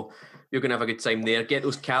 So you're going to have a good time there. Get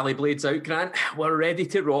those Cali blades out, Grant. We're ready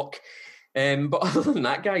to rock. But other than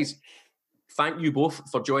that, guys, thank you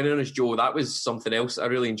both for joining us. Joe, that was something else. I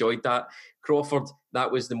really enjoyed that. Crawford,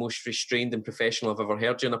 that was the most restrained and professional I've ever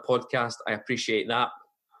heard you on a podcast. I appreciate that.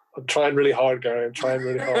 I'm trying really hard, Gary. I'm trying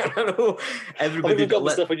really hard. I know. Everybody I've even got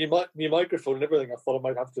the stuff on your microphone and everything. I thought I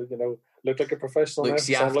might have to, look like a professional now,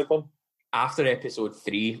 sound like one. After episode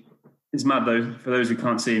 3... It's mad, though. For those who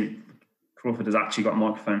can't see, Crawford has actually got a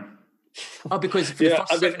microphone. Oh, because for the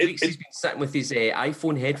first 7 weeks he's been sitting with his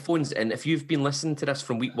iPhone headphones, and if you've been listening to this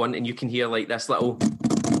from week 1 and you can hear like this little...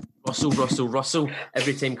 Russell.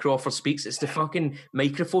 Every time Crawford speaks, it's the fucking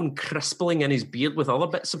microphone crispling in his beard with other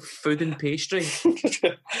bits of food and pastry.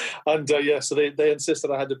 And so they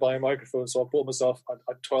insisted I had to buy a microphone, so I bought myself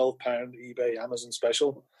a £12 eBay Amazon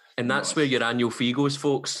special. And that's where your annual fee goes,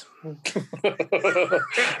 folks.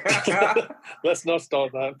 Let's not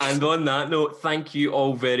start that. And on that note, thank you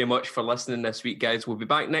all very much for listening this week, guys. We'll be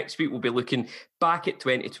back next week. We'll be looking back at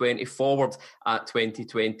 2020, forward at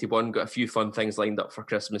 2021. Got a few fun things lined up for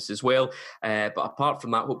Christmas as well. But apart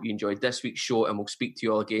from that, hope you enjoyed this week's show, and we'll speak to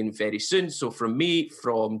you all again very soon. So from me,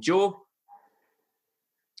 from Joe...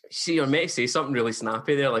 See, you're meant to say something really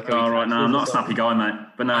snappy there. Like, right now, I'm not a snappy guy, mate.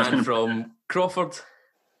 But no, and from Crawford...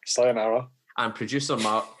 Sayonara. And producer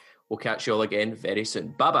Mark, we'll catch you all again very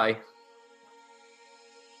soon. Bye-bye.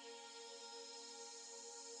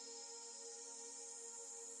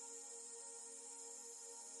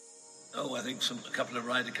 Oh, I think a couple of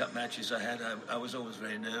Ryder Cup matches I had. I was always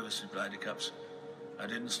very nervous in Ryder Cups. I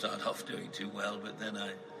didn't start off doing too well, but then I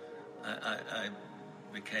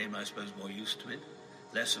became, I suppose, more used to it,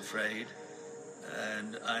 less afraid.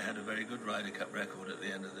 And I had a very good Ryder Cup record at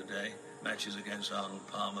the end of the day. Matches against Arnold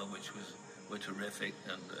Palmer, which were terrific,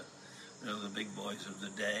 and the big boys of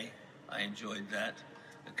the day. I enjoyed that.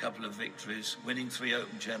 A couple of victories, winning 3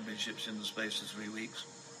 Open Championships in the space of 3 weeks.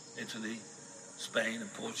 Italy, Spain,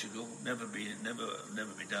 and Portugal. Never be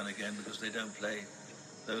done again because they don't play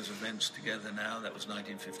those events together now. That was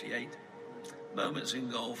 1958. Moments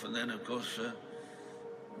in golf, and then of course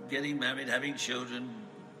getting married, having children,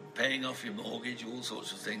 paying off your mortgage, all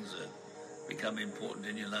sorts of things that become important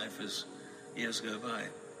in your life as years go by.